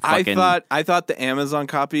weird fucking. I thought the Amazon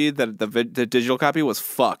copy, the digital copy, was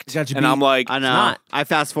fucked, Got you and beat. I'm like, I know. not. I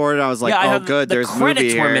fast forwarded. I was like, yeah, I oh, have good. The There's credits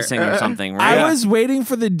movie were here. missing or something, right? I was waiting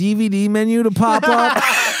for the DVD menu to pop up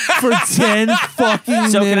for 10 fucking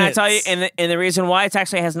minutes. So can I tell you? And the reason why it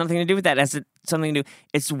actually has nothing to do with that. It has something to do.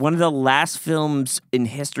 It's one of the last films in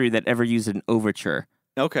history that ever used an overture.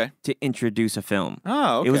 Okay. To introduce a film.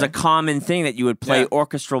 Oh, okay. It was a common thing that you would play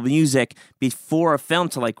orchestral music before a film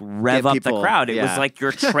to like rev up the crowd. It was like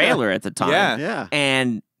your trailer at the time. Yeah.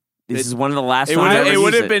 And this is one of the last It films would I ever it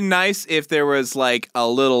would used have been nice if there was like a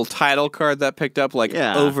little title card that picked up like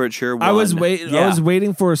Overture 1. I was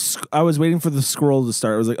waiting for the scroll to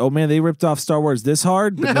start. I was like, oh man, they ripped off Star Wars this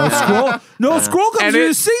hard, but no scroll. No scroll comes. And You're it-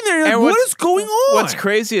 just sitting there. You're like, and what what's- is going on? What's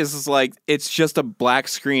crazy is like it's just a black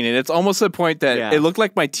screen, and it's almost to the point that it looked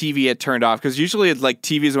like my TV had turned off because usually it's like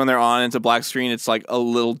TVs when they're on, it's a black screen. It's like a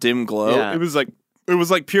little dim glow. Yeah. It was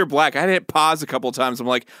like pure black. I had to hit pause a couple of times. I'm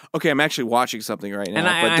like, okay, I'm actually watching something right now.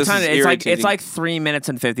 And but this is irritating. it's like 3 minutes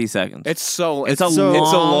and 50 seconds. It's the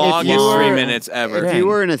long, longest 3 minutes ever. If you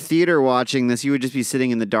were in a theater watching this, you would just be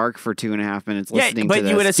sitting in the dark for 2.5 minutes listening to but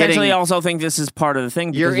this. you would essentially also think this is part of the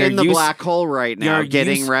thing. You're because in the used- black hole right now, you're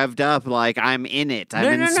getting used- revved up like I'm in it. I'm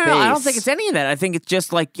in no, space. no. I don't think it's any of that. I think it's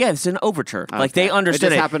just like, it's an overture. Like they Okay.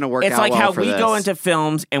 understood It just happened to work It's out like well how for we go this. into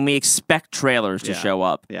films and we expect trailers to show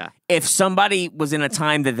up. Yeah. If somebody was in a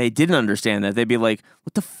time that they didn't understand that, they'd be like,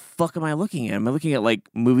 what the fuck am I looking at? Am I looking at like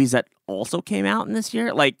movies that also came out in this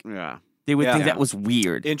year? Like, they would think that was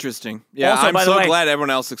weird. Interesting. Yeah, Also, I'm by the so way, glad everyone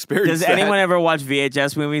else experienced Does that. anyone ever watch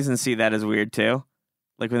VHS movies and see that as weird too?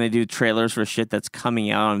 Like when they do trailers for shit that's coming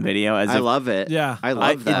out on video. I love it. Yeah. I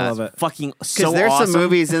love that. It's fucking so Because there's awesome. some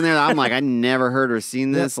movies in there that I'm like, I never heard or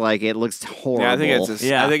seen this. Like, it looks horrible.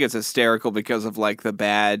 Yeah, I think it's hysterical because of like the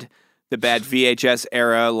bad VHS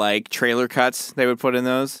era like trailer cuts they would put in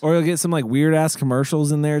those. Or you'll get some like weird ass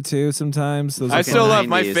commercials in there too. Sometimes those I are still fun. love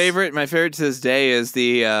my favorite to this day is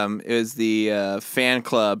the fan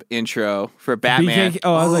club intro for Batman. BK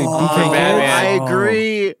oh, I was like BK. For Batman. I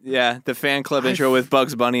agree. Yeah, the fan club intro with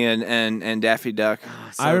Bugs Bunny and Daffy Duck.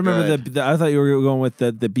 I remember the. I thought you were going with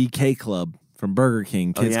the BK Club from Burger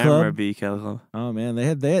King Kids I Club. remember BK Club. Oh man, they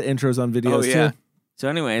had intros on videos yeah. too. So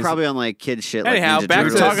anyways, Probably on like kid shit. Anyhow, like Ninja back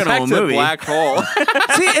to Turtles. the black hole.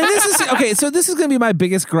 See, and this is okay. So this is going to be my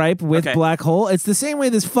biggest gripe with Black Hole. It's the same way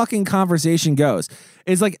this fucking conversation goes.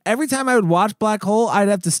 It's like every time I would watch Black Hole, I'd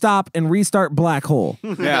have to stop and restart Black Hole.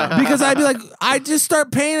 Yeah. Because I'd be like, I just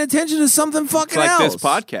start paying attention to something fucking It's like else. this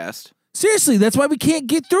podcast. Seriously, that's why we can't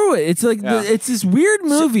get through it. It's like it's this weird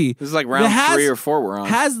movie. This is like that round has- 3 or 4 we're on.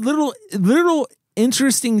 Has little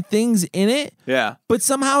interesting things in it. Yeah. But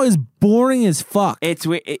somehow is boring as fuck.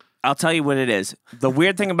 I'll tell you what it is. The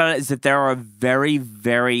weird thing about it is that there are very,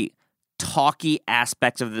 very talky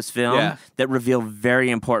aspects of this film that reveal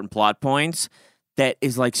very important plot points that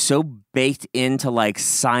is like so baked into like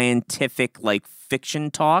scientific like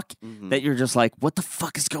fiction talk that you're just like, what the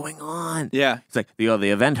fuck is going on? Yeah. It's like the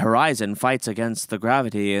Event Horizon fights against the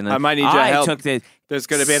gravity, and I might need your help. took the There's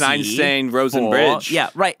going to be an C Einstein-Rosen for- bridge. Yeah,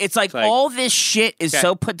 right. It's like all this shit is Okay.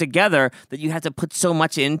 so put together that you have to put so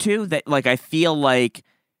much into that. Like I feel like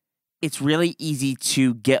it's really easy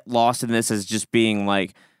to get lost in this as just being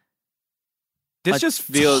like This a just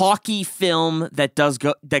feels talky film that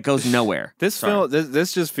goes nowhere. This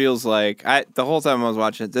just feels like the whole time I was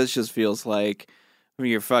watching it. This just feels like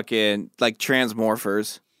you're fucking like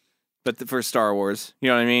Transmorphers, but for Star Wars. You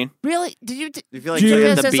know what I mean? Really? Did you? You feel like do you're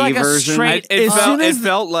this the as B like a version? straight? It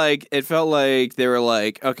felt like they were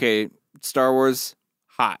like, okay, Star Wars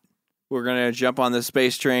hot. We're gonna jump on the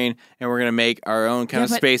space train and we're gonna make our own kind of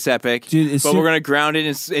but- space epic. Dude, but we're gonna ground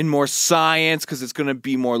it in more science because it's gonna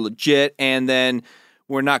be more legit. And then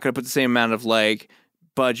we're not gonna put the same amount of like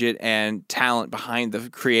budget and talent behind the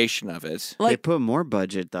creation of it. They put more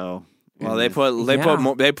budget though. Well, they weren't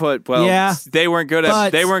good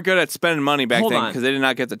But- at spending money back Hold then on. because they did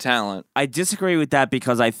not get the talent. I disagree with that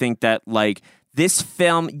because I think that like This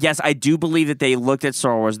film, yes, I do believe that they looked at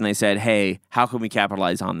Star Wars and they said, hey, how can we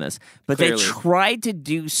capitalize on this? But Clearly. they tried to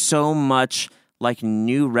do so much like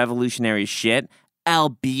new revolutionary shit,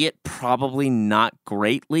 albeit probably not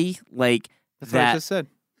greatly. Like That's what I just said.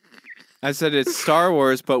 I said it's Star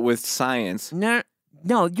Wars, but with science. No,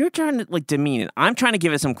 you're trying to like demean it. I'm trying to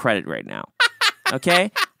give it some credit right now.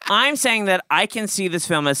 Okay? I'm saying that I can see this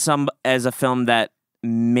film as a film that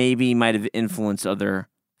maybe might have influenced other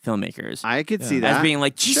filmmakers. I could see that. As being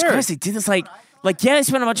like, Jesus Christ, they did this like, yeah, they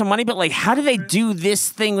spent a bunch of money, but like, how do they do this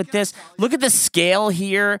thing with this? Look at the scale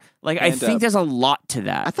here. Like, I think there's a lot to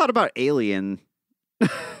that. I thought about Alien.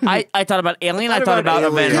 I thought about Alien. I thought about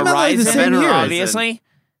Event Came out like the Horizon, same year. obviously.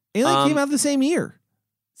 Alien came out the same year.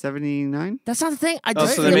 79? That's not the thing. I Oh,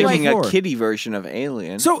 just so they're feel making like a kiddie version of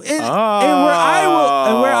Alien. So, and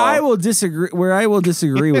where I will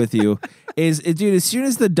disagree with you is, dude. As soon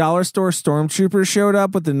as the dollar store stormtroopers showed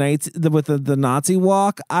up with the Nazi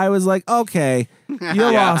walk, I was like, okay, you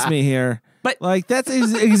lost me here. But like that's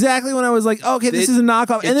exactly when I was like, okay, this is a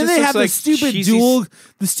knockoff. And then they have like the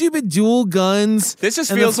stupid dual guns. This just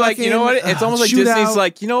and feels like, you know what? It's almost like Disney's shootout.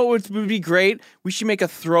 like, you know what would be great? We should make a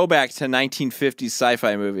throwback to 1950s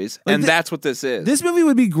sci-fi movies. And that's what this is. This movie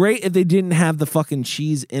would be great if they didn't have the fucking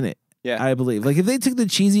cheese in it. Yeah. I believe. Like if they took the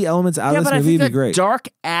cheesy elements out of this but movie, I it'd think be great. the dark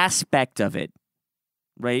aspect of it,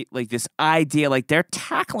 right? Like this idea, like they're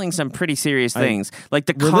tackling some pretty serious things. Like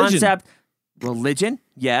the concept, religion,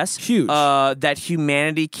 yes, huge. That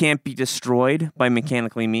humanity can't be destroyed by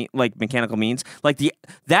mechanical means. Like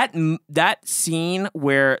that scene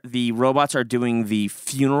where the robots are doing the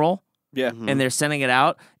funeral, and they're sending it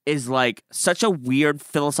out is like such a weird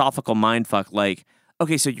philosophical mindfuck. Like,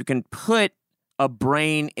 okay, so you can put a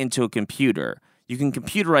brain into a computer. You can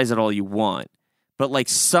computerize it all you want. But like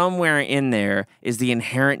somewhere in there is the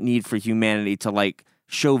inherent need for humanity to like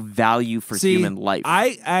show value for human life.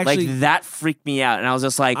 I actually like that freaked me out, and I was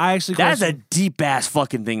just like, that is a deep ass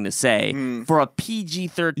fucking thing to say for a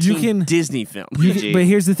PG-13 Disney film. But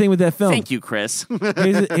here's the thing with that film. Thank you, Chris.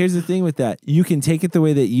 Here's the thing with that. You can take it the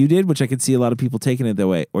way that you did, which I could see a lot of people taking it that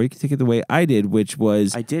way, or you can take it the way I did, which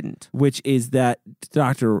was I didn't. Which is that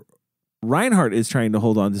Dr. Reinhardt is trying to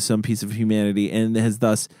hold on to some piece of humanity and has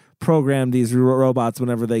thus programmed these robots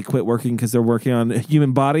whenever they quit working because they're working on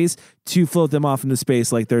human bodies to float them off into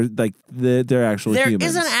space like they're actual humans. There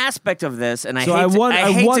is an aspect of this, and I So hate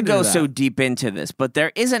to wonder go that. so deep into this, but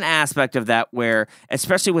there is an aspect of that where,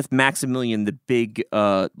 especially with Maximilian, the big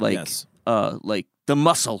like the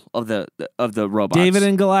muscle of the robots. David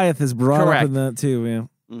and Goliath is brought Correct. up in that too, yeah.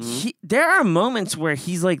 There are moments where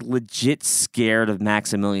he's like legit scared of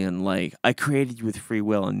Maximilian. Like, I created you with free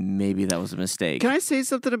will, and maybe that was a mistake. Can I say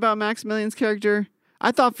something about Maximilian's character?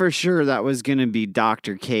 I thought for sure that was going to be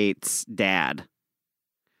Dr. Kate's dad.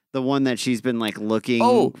 The one that she's been like looking,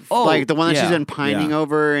 like the one that she's been pining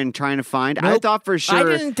over and trying to find. I Nope. thought for sure I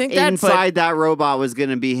didn't think that, inside that robot was going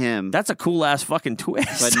to be him. That's a cool ass fucking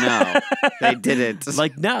twist. But no, they didn't.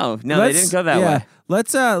 Like, no, they didn't go that way.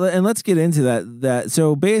 Let's get into that.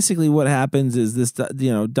 So basically, what happens is this.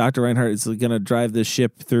 Dr. Reinhardt is going to drive this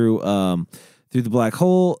ship through the black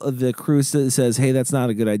hole. The crew says, "Hey, that's not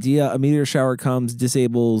a good idea." A meteor shower comes,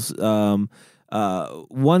 disables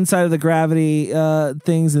one side of the gravity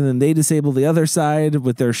things, and then they disable the other side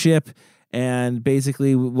with their ship. And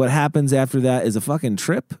basically, what happens after that is a fucking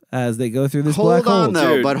trip as they go through this black hole. Hold on,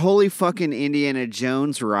 though. But holy fucking Indiana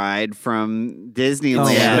Jones ride from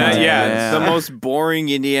Disneyland. The most boring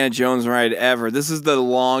Indiana Jones ride ever. This is the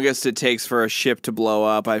longest it takes for a ship to blow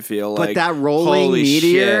up, I feel like. But that rolling Holy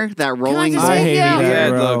meteor, shit. that rolling I hated Yeah, it, it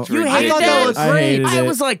bro. looked You ridiculous. hated I thought that looked that? great. I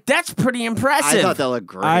was like, that's pretty impressive. I thought that looked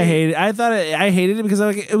great. I hated. I hated it because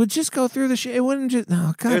it would just go through the shit. It wouldn't just.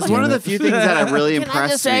 Oh God! It was damn one of the it. few things that really Can I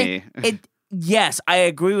impressed just say, me. Yes, I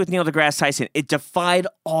agree with Neil deGrasse Tyson. It defied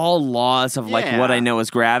all laws of like what I know as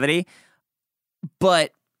gravity,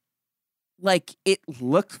 but like it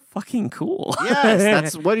looked fucking cool. Yes,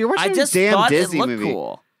 that's what you're watching. I just a damn thought Disney it looked movie.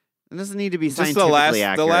 cool. It doesn't need to be Just scientifically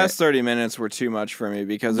accurate. the last 30 minutes were too much for me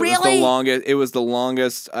because it was Really? the longest. It was the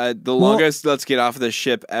longest. Longest. Let's get off the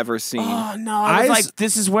ship ever seen. Oh no! I was like,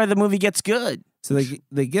 this is where the movie gets good. So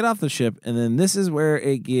they get off the ship, and then this is where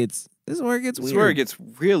it gets. This is where it gets This is weird. where it gets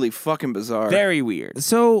really fucking bizarre. Very weird.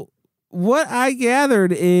 So what I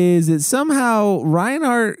gathered is that somehow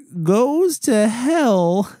Reinhardt goes to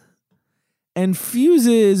hell and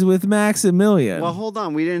fuses with Maximilian. Well, hold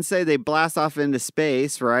on. We didn't say they blast off into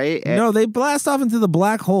space, right? No, they blast off into the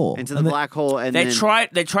black hole. Into the black hole, and They then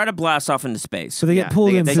try to blast off into space. So they get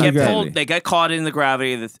pulled into They get gravity. pulled. They get caught in the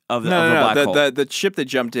gravity of the No. black hole. The ship that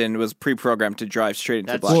jumped in was pre-programmed to drive straight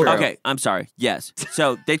into the That's black hole. Okay, I'm sorry. Yes.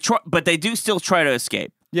 So they try, but they do still try to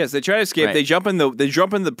escape. Yes, they try to escape. Right. They jump in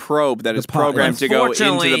the probe that is programmed to go into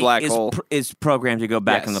the black hole. Is programmed to go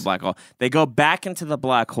back in Yes. the black hole. They go back into the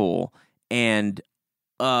black hole, and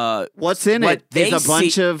what's in what it they is a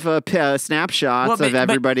bunch see- of snapshots Well, of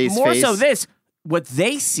everybody's more face. so this, what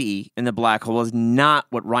they see in the black hole is not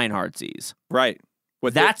what Reinhardt sees. Right.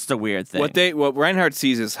 That's the weird thing. What Reinhardt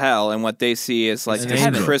sees is hell, and what they see is like It's this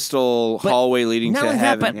heaven. crystal hallway leading Not to only that,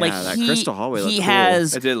 heaven. but like that he, crystal hallway looked he cool.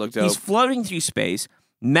 has, It did look dope. he's floating through space.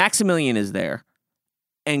 Maximilian is there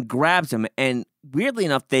and grabs him, and weirdly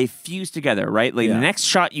enough, they fuse together. Right, like Yeah. the next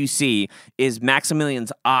shot you see is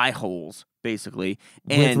Maximilian's eye holes, basically,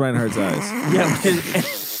 with and Reinhardt's eyes. yeah.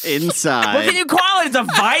 Inside. What can you call it? It's a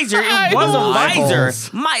visor. It was a Eye visor. holes.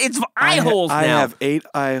 It's eye holes now. I have 8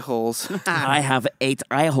 eye holes. I have 8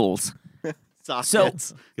 eye holes. Sockets.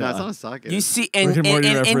 So- No, it's not a socket. You see, Rick and, and Morty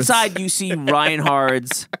and reference. inside you see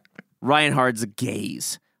Reinhardt's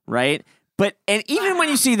gaze, right? But and even when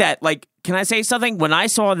you see that, like, can I say something? When I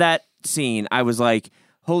saw that scene, I was like,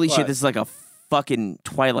 "Holy shit, this is like a fucking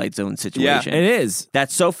Twilight Zone situation." It is.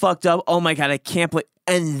 That's so fucked up. Oh my god, I can't believe.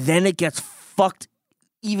 And then it gets fucked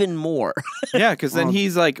even more. Yeah, because then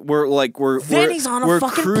he's like, we're Then he's on a we're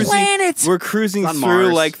fucking cruising, planet. We're cruising on through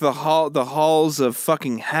Mars. like the halls of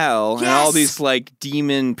fucking hell, and all Yes. these like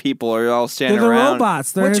demon people are all They're standing the around.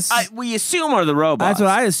 robots. They're Which we assume are the robots. That's what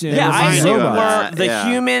I assumed. Yeah, It was I the assume robots. were the Yeah.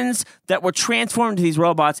 humans that were transformed into these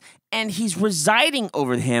robots, and he's residing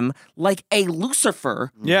over him like a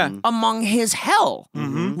Lucifer Yeah. among his hell.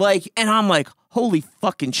 Like, and I'm like, holy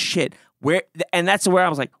fucking shit. Where? And that's where I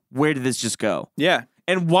was like, where did this just go? Yeah.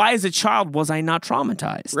 And why, as a child, was I not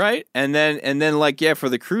traumatized? Right, and then like for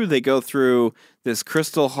the crew, they go through this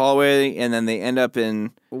crystal hallway, and then they end up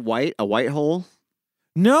in a white hole.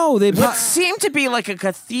 No, they What seemed to be like a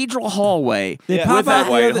cathedral hallway They Yeah, pop with out that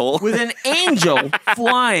the white other- hole. with an angel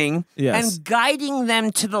flying Yes. and guiding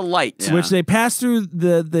them to the light. which they pass through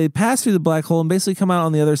the black hole and basically come out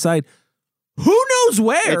on the other side. Who knows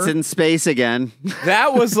where? It's in space again.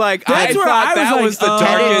 That was like I That's where thought I that was was the like,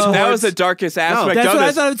 darkest. oh. That was the darkest aspect that's of what I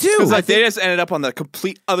this. thought too. 'Cause, I like they just ended up on the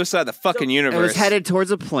complete other side of the fucking universe. It was headed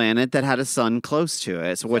towards a planet that had a sun close to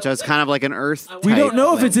it, so which was kind of like an Earth. We type don't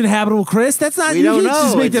know if thing. it's inhabitable, Chris. That's not. We you don't can't know.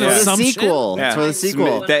 Just make It's that for the assumption. sequel. Yeah. It's for the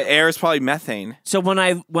sequel. That air is probably methane. So when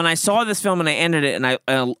I saw this film and I ended it,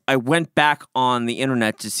 and I went back on the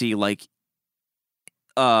internet to see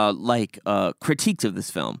critiques of this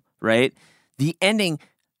film, right? The ending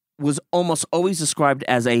was almost always described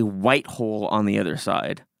as a white hole on the other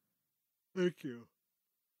side. Thank you.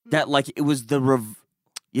 That it was the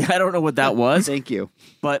yeah, I don't know what that was, Thank you.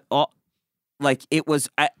 but it was.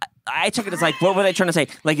 I took it as what were they trying to say?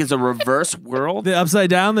 Like it's a reverse world. The upside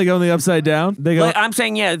down. They go in the upside down. They go. I'm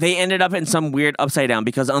saying, yeah, they ended up in some weird upside down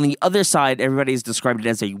because on the other side, everybody's described it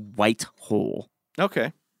as a white hole.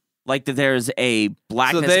 Okay. Like that there's a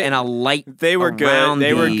blackness they- and a light. They were good. around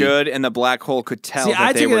They were the- good, and the black hole could tell See, that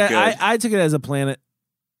I they took were it. good. I took it as a planet.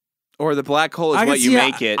 Or the black hole I is can what you see how-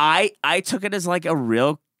 make it. I took it as a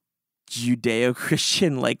real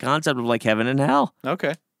Judeo-Christian concept of heaven and hell.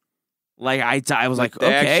 Okay. I was like, They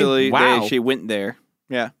okay, wow. They actually went there.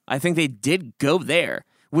 Yeah. I think they did go there,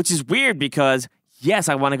 which is weird because, yes,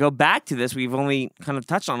 I want to go back to this. We've only kind of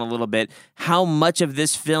touched on a little bit how much of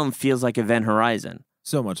this film feels like Event Horizon.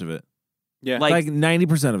 So much of it. Yeah. Like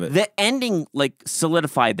 90% of it. The ending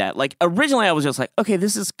solidified that. Originally I was just like, okay,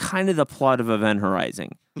 this is kind of the plot of Event Horizon.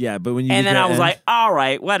 Yeah, but when you And get then to I was end- like, all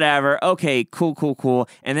right, whatever. Okay, cool.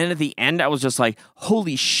 And then at the end I was just like,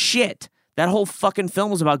 holy shit. That whole fucking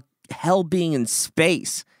film was about hell being in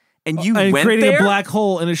space. And you and went creating there? a black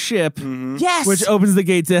hole in a ship, Yes. which opens the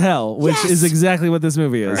gate to hell, which Yes. is exactly what this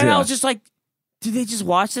movie is. And yeah. I was just like, did they just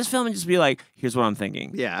watch this film and just be like, here's what I'm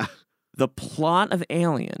thinking. Yeah. The plot of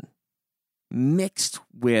Alien mixed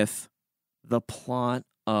with the plot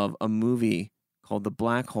of a movie called The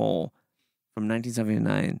Black Hole from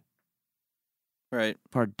 1979, Right.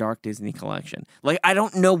 part of Dark Disney Collection. I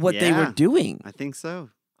don't know what they were Yeah. doing. I think so.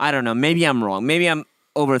 I don't know. Maybe I'm wrong. Maybe I'm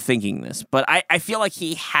overthinking this, but I feel like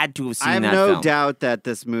he had to have seen I have that no film. doubt that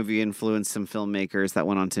this movie influenced some filmmakers that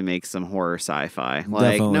went on to make some horror sci-fi. No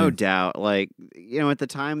Definitely. doubt. At the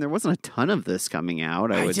time there wasn't a ton of this coming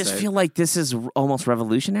out. I would just say. feel like this is almost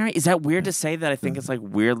revolutionary. Is that weird to say that I think it's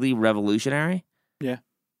weirdly revolutionary?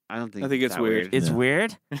 I don't think. I think it's that weird. It's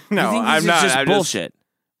weird? No, You think I'm this is not. just I'm bullshit.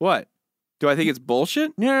 What? Do I think it's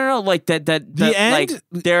bullshit? No. Like that. The end? Like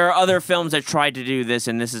there are other films that tried to do this,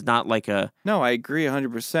 and this is not like a. No, I agree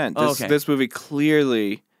 100%. Okay. This movie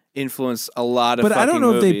clearly influenced a lot of. But I don't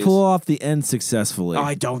know if they movies. pull off the end successfully. Oh,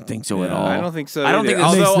 I don't think so at Yeah. all. I don't think so. I don't either. think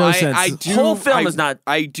it's- Although Makes no I sense. do. Whole film is not.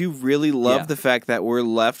 I do really love Yeah. the fact that we're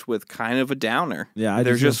left with kind of a downer. Yeah, I do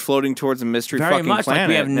they're too. just floating towards a mystery Very fucking much. planet. Like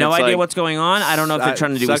we have no It's idea like, what's going on. I don't know if they're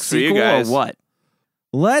trying to do a sucks for you sequel or guys. what.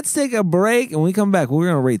 Let's take a break, and when we come back, we're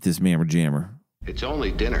going to rate this Mammer Jammer. It's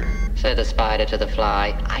only dinner. Said the spider to the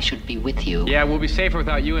fly, I should be with you. Yeah, we'll be safer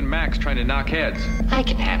without you and Max trying to knock heads. I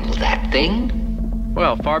can handle that thing.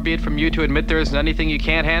 Well, far be it from you to admit there isn't anything you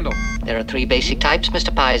can't handle. There are 3 basic types,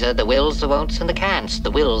 Mr. Pizer. The wills, the won'ts, and the can'ts.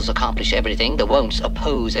 The wills accomplish everything, the won'ts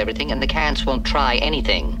oppose everything, and the can'ts won't try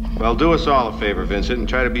anything. Well, do us all a favor, Vincent, and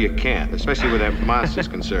try to be a can't, especially where that monster's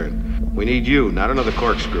concerned. We need you, not another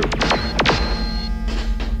corkscrew.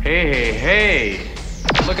 Hey,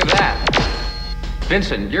 look at that.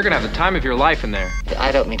 Vincent, you're gonna have the time of your life in there.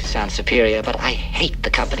 I don't mean to sound superior, but I hate the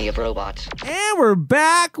company of robots. And we're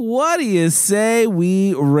back. What do you say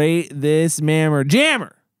we rate this Mammer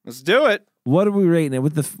Jammer? Let's do it. What are we rating it?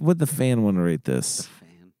 What the fan want to rate this?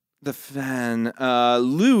 The fan,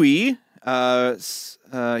 Louis.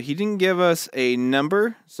 He didn't give us a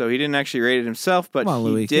number, so he didn't actually rate it himself. But Come on,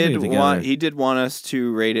 Louis, he get it did together. want us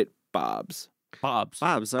to rate it Bob's. Bob's. Oh,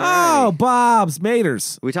 All right. Bob's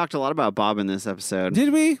Maters. We talked a lot about Bob in this episode.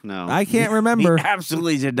 Did we? No. I can't remember. He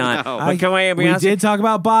absolutely did not. No. But can we be We honest? did talk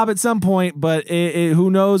about Bob at some point, but who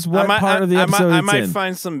knows what part of the episode I it's might in.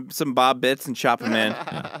 find some Bob bits and chop them in.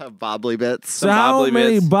 Bobbly bits. So how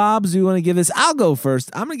many Bobs do you want to give this? I'll go first.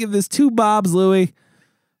 I'm going to give this 2 Bobs, Louis.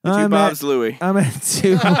 Bobs, Louis. I'm at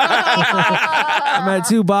 2. I'm at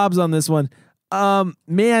 2 Bobs on this one.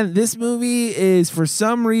 Man, this movie is for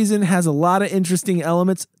some reason has a lot of interesting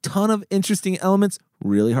elements, ton of interesting elements,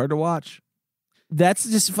 really hard to watch. That's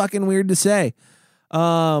just fucking weird to say.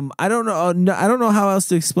 I don't know how else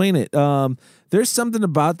to explain it. There's something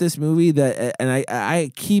about this movie that, and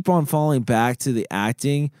I keep on falling back to the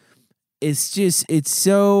acting. It's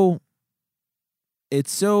so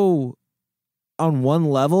on one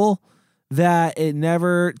level that it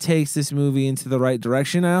never takes this movie into the right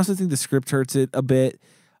direction. I also think the script hurts it a bit.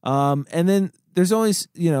 And then there's only,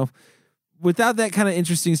 without that kind of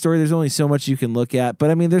interesting story, there's only so much you can look at.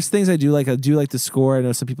 But I mean, there's things I do like. I do like the score. I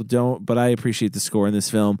know some people don't, but I appreciate the score in this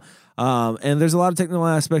film. And there's a lot of technical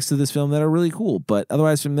aspects to this film that are really cool. But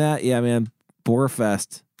otherwise from that, yeah, man,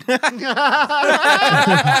 Borefest.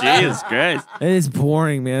 Jesus Christ. It is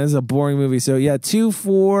boring, man. It's a boring movie. So yeah, 2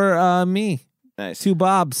 for me. Nice. 2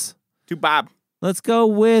 Bobs. 2 Bob. Let's go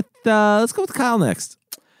with Kyle next.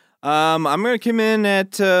 I'm gonna come in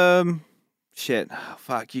at shit. Oh,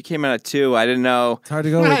 fuck, you came in at 2. I didn't know. It's hard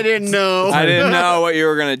to go. I didn't know. I didn't know what you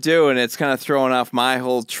were gonna do, and it's kind of throwing off my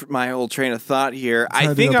whole train of thought here. It's hard I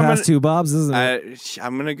to think go I'm past gonna 2 Bobs, isn't it?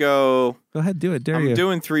 I'm gonna go. Go ahead, do it. Dare I'm you?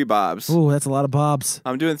 doing 3 Bobs. Ooh, that's a lot of Bobs.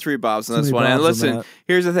 I'm doing 3 Bobs on Too this many one. And Bobs on listen, that.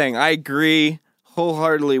 here's the thing. I agree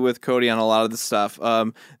wholeheartedly with Cody on a lot of the stuff.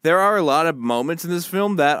 There are a lot of moments in this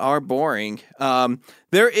film that are boring.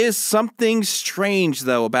 There is something strange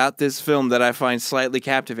though about this film that I find slightly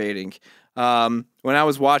captivating. When I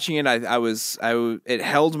was watching it, it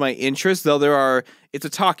held my interest. Though it's a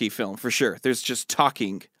talky film for sure. There's just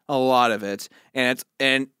talking, a lot of it, and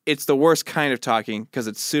it's the worst kind of talking because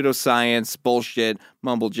it's pseudoscience, bullshit,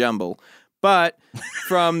 mumble jumble. But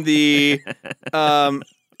from the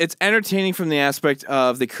it's entertaining from the aspect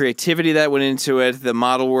of the creativity that went into it, the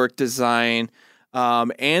model work design,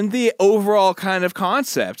 and the overall kind of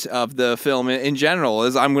concept of the film in general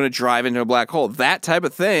is I'm going to drive into a black hole. That type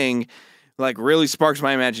of thing like really sparks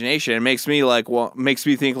my imagination. It makes me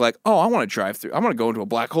think like, oh, I want to drive through. I want to go into a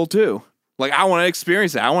black hole too. Like I want to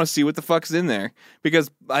experience that. I want to see what the fuck's in there because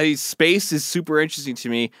space is super interesting to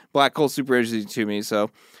me. Black hole's super interesting to me. So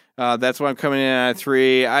that's why I'm coming in at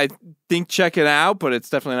 3. I think check it out, but it's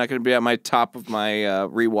definitely not going to be at my top of my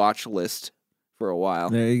rewatch list for a while.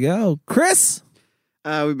 There you go. Chris?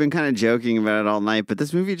 We've been kind of joking about it all night, but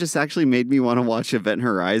this movie just actually made me want to watch Event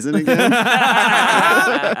Horizon again.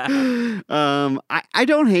 I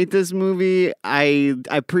don't hate this movie. I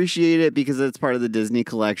appreciate it because it's part of the Disney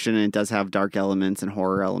collection and it does have dark elements and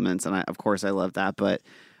horror elements. And of course I love that, but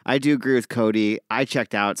I do agree with Cody. I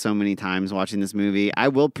checked out so many times watching this movie. I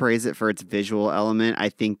will praise it for its visual element. I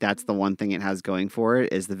think that's the one thing it has going for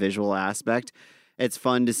it is the visual aspect. It's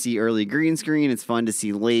fun to see early green screen. It's fun to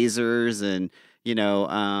see lasers and,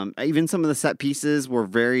 even some of the set pieces were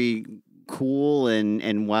very cool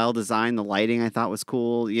and well designed. The lighting I thought was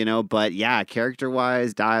cool, but yeah, character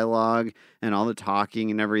wise, dialogue and all the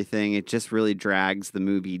talking and everything, it just really drags the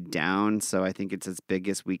movie down. So I think it's its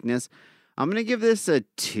biggest weakness. I'm going to give this a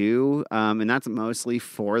 2, and that's mostly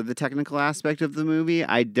for the technical aspect of the movie.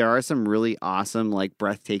 There are some really awesome, like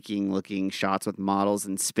breathtaking looking shots with models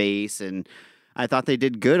in space, and I thought they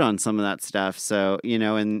did good on some of that stuff. So,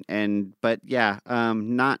 but yeah,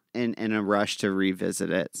 not in a rush to revisit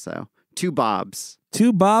it. So 2 bobs.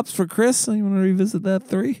 2 bobs for Chris. You want to revisit that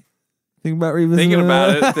 3? Think about revisiting Thinking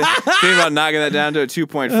about it. Thinking about knocking that down to a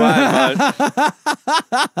 2.5.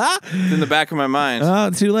 But it's in the back of my mind.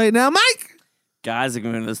 Oh, too late now, Mike. Guys, I'm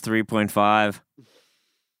giving this 3.5.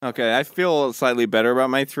 Okay, I feel slightly better about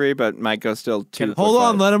my 3, but Mike goes still 2. Hold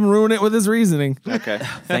on, let him ruin it with his reasoning. Okay.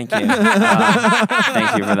 Thank you.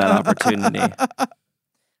 Thank you for that opportunity.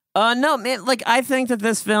 No, man, I think that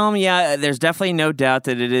this film, there's definitely no doubt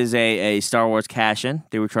that it is a Star Wars cash-in.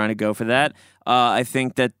 They were trying to go for that. I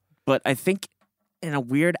think in a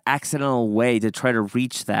weird accidental way to try to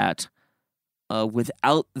reach that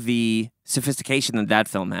without the sophistication that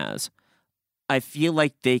film has. I feel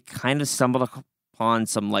like they kind of stumbled upon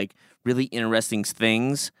some really interesting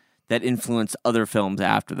things that influenced other films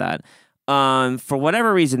after that. For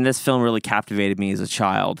whatever reason, this film really captivated me as a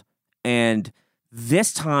child. And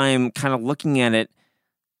this time, kind of looking at it,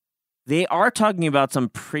 they are talking about some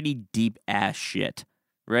pretty deep ass shit,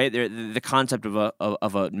 right? The concept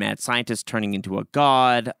of a mad scientist turning into a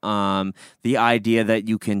god, the idea that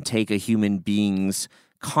you can take a human being's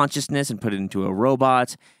consciousness and put it into a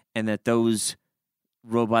robot, and that those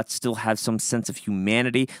robots still have some sense of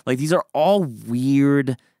humanity. These are all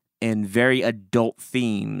weird and very adult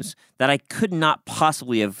themes that I could not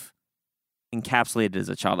possibly have encapsulated as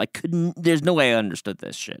a child. There's no way I understood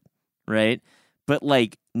this shit, right? But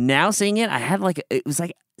now seeing it, I had it was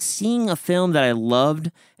like seeing a film that I loved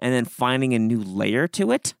and then finding a new layer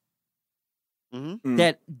to it. Mm-hmm.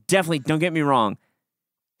 That definitely, don't get me wrong,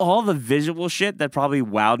 all the visual shit that probably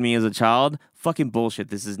wowed me as a child, fucking bullshit.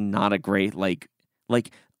 This is not a great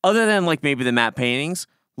other than maybe the matte paintings,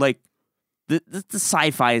 the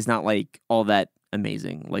sci-fi is not all that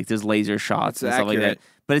amazing. There's laser shots and stuff like that.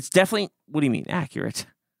 But it's definitely, what do you mean, accurate?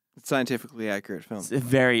 It's scientifically accurate film. It's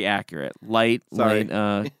very accurate. Light.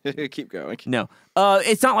 Keep going. No.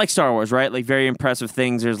 It's not like Star Wars, right? Very impressive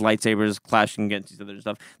things. There's lightsabers clashing against each other and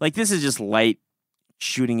stuff. This is just light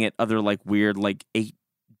shooting at other weird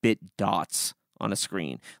 8-bit dots on a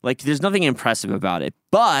screen. There's nothing impressive about it.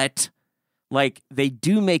 But they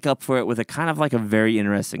do make up for it with a kind of a very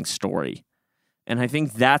interesting story. And I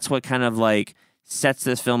think that's what kind of sets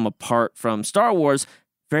this film apart from Star Wars.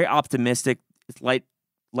 Very optimistic. It's light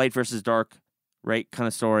versus dark, right? Kind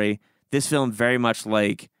of story. This film very much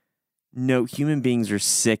no, human beings are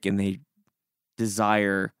sick and they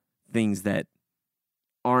desire things that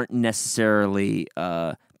aren't necessarily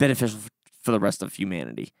beneficial for the rest of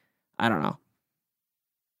humanity. I don't know.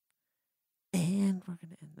 And we're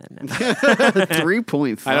gonna end that now.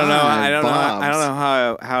 3.5. I don't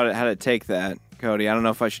know how to take that, Cody. I don't know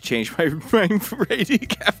if I should change my rating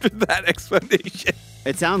after that explanation.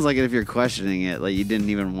 It sounds like it if you're questioning it, you didn't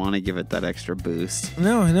even want to give it that extra boost.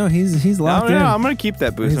 No, he's locked in. No, I'm gonna keep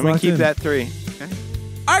that boost. I'm gonna keep that 3. Okay.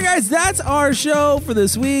 All right, guys, that's our show for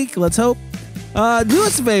this week. Let's hope. Do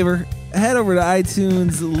us a favor. Head over to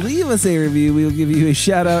iTunes, leave us a review. We will give you a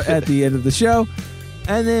shout out at the end of the show.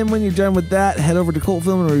 And then when you're done with that, head over to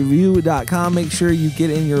cultfilmandreview.com. Make sure you get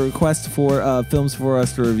in your request for films for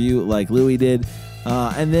us to review like Louie did.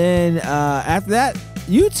 And then after that,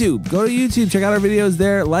 YouTube. Go to YouTube. Check out our videos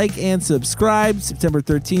there. Like and subscribe. September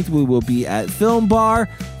 13th, we will be at Film Bar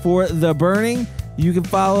for The Burning. You can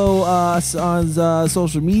follow us on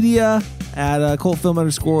social media at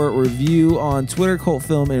cultfilm_review on Twitter,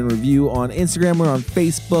 Cultfilm and Review on Instagram. We're on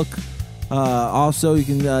Facebook. Also, you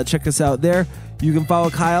can check us out there. You can follow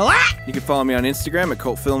Kyle at. You can follow me on Instagram at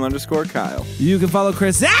cultfilm_Kyle. You can follow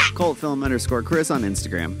Chris at. cultfilm_Chris on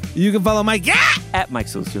Instagram. You can follow Mike at Mike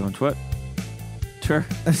Silicio on Twitter. Want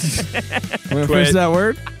to finish that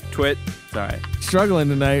word? Twit. Sorry. Struggling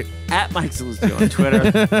tonight. At Mike Silicio on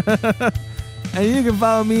Twitter. And you can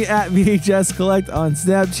follow me at VHS Collect on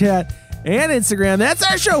Snapchat and Instagram. That's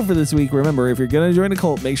our show for this week. Remember, if you're going to join a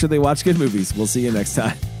cult, make sure they watch good movies. We'll see you next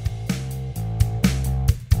time.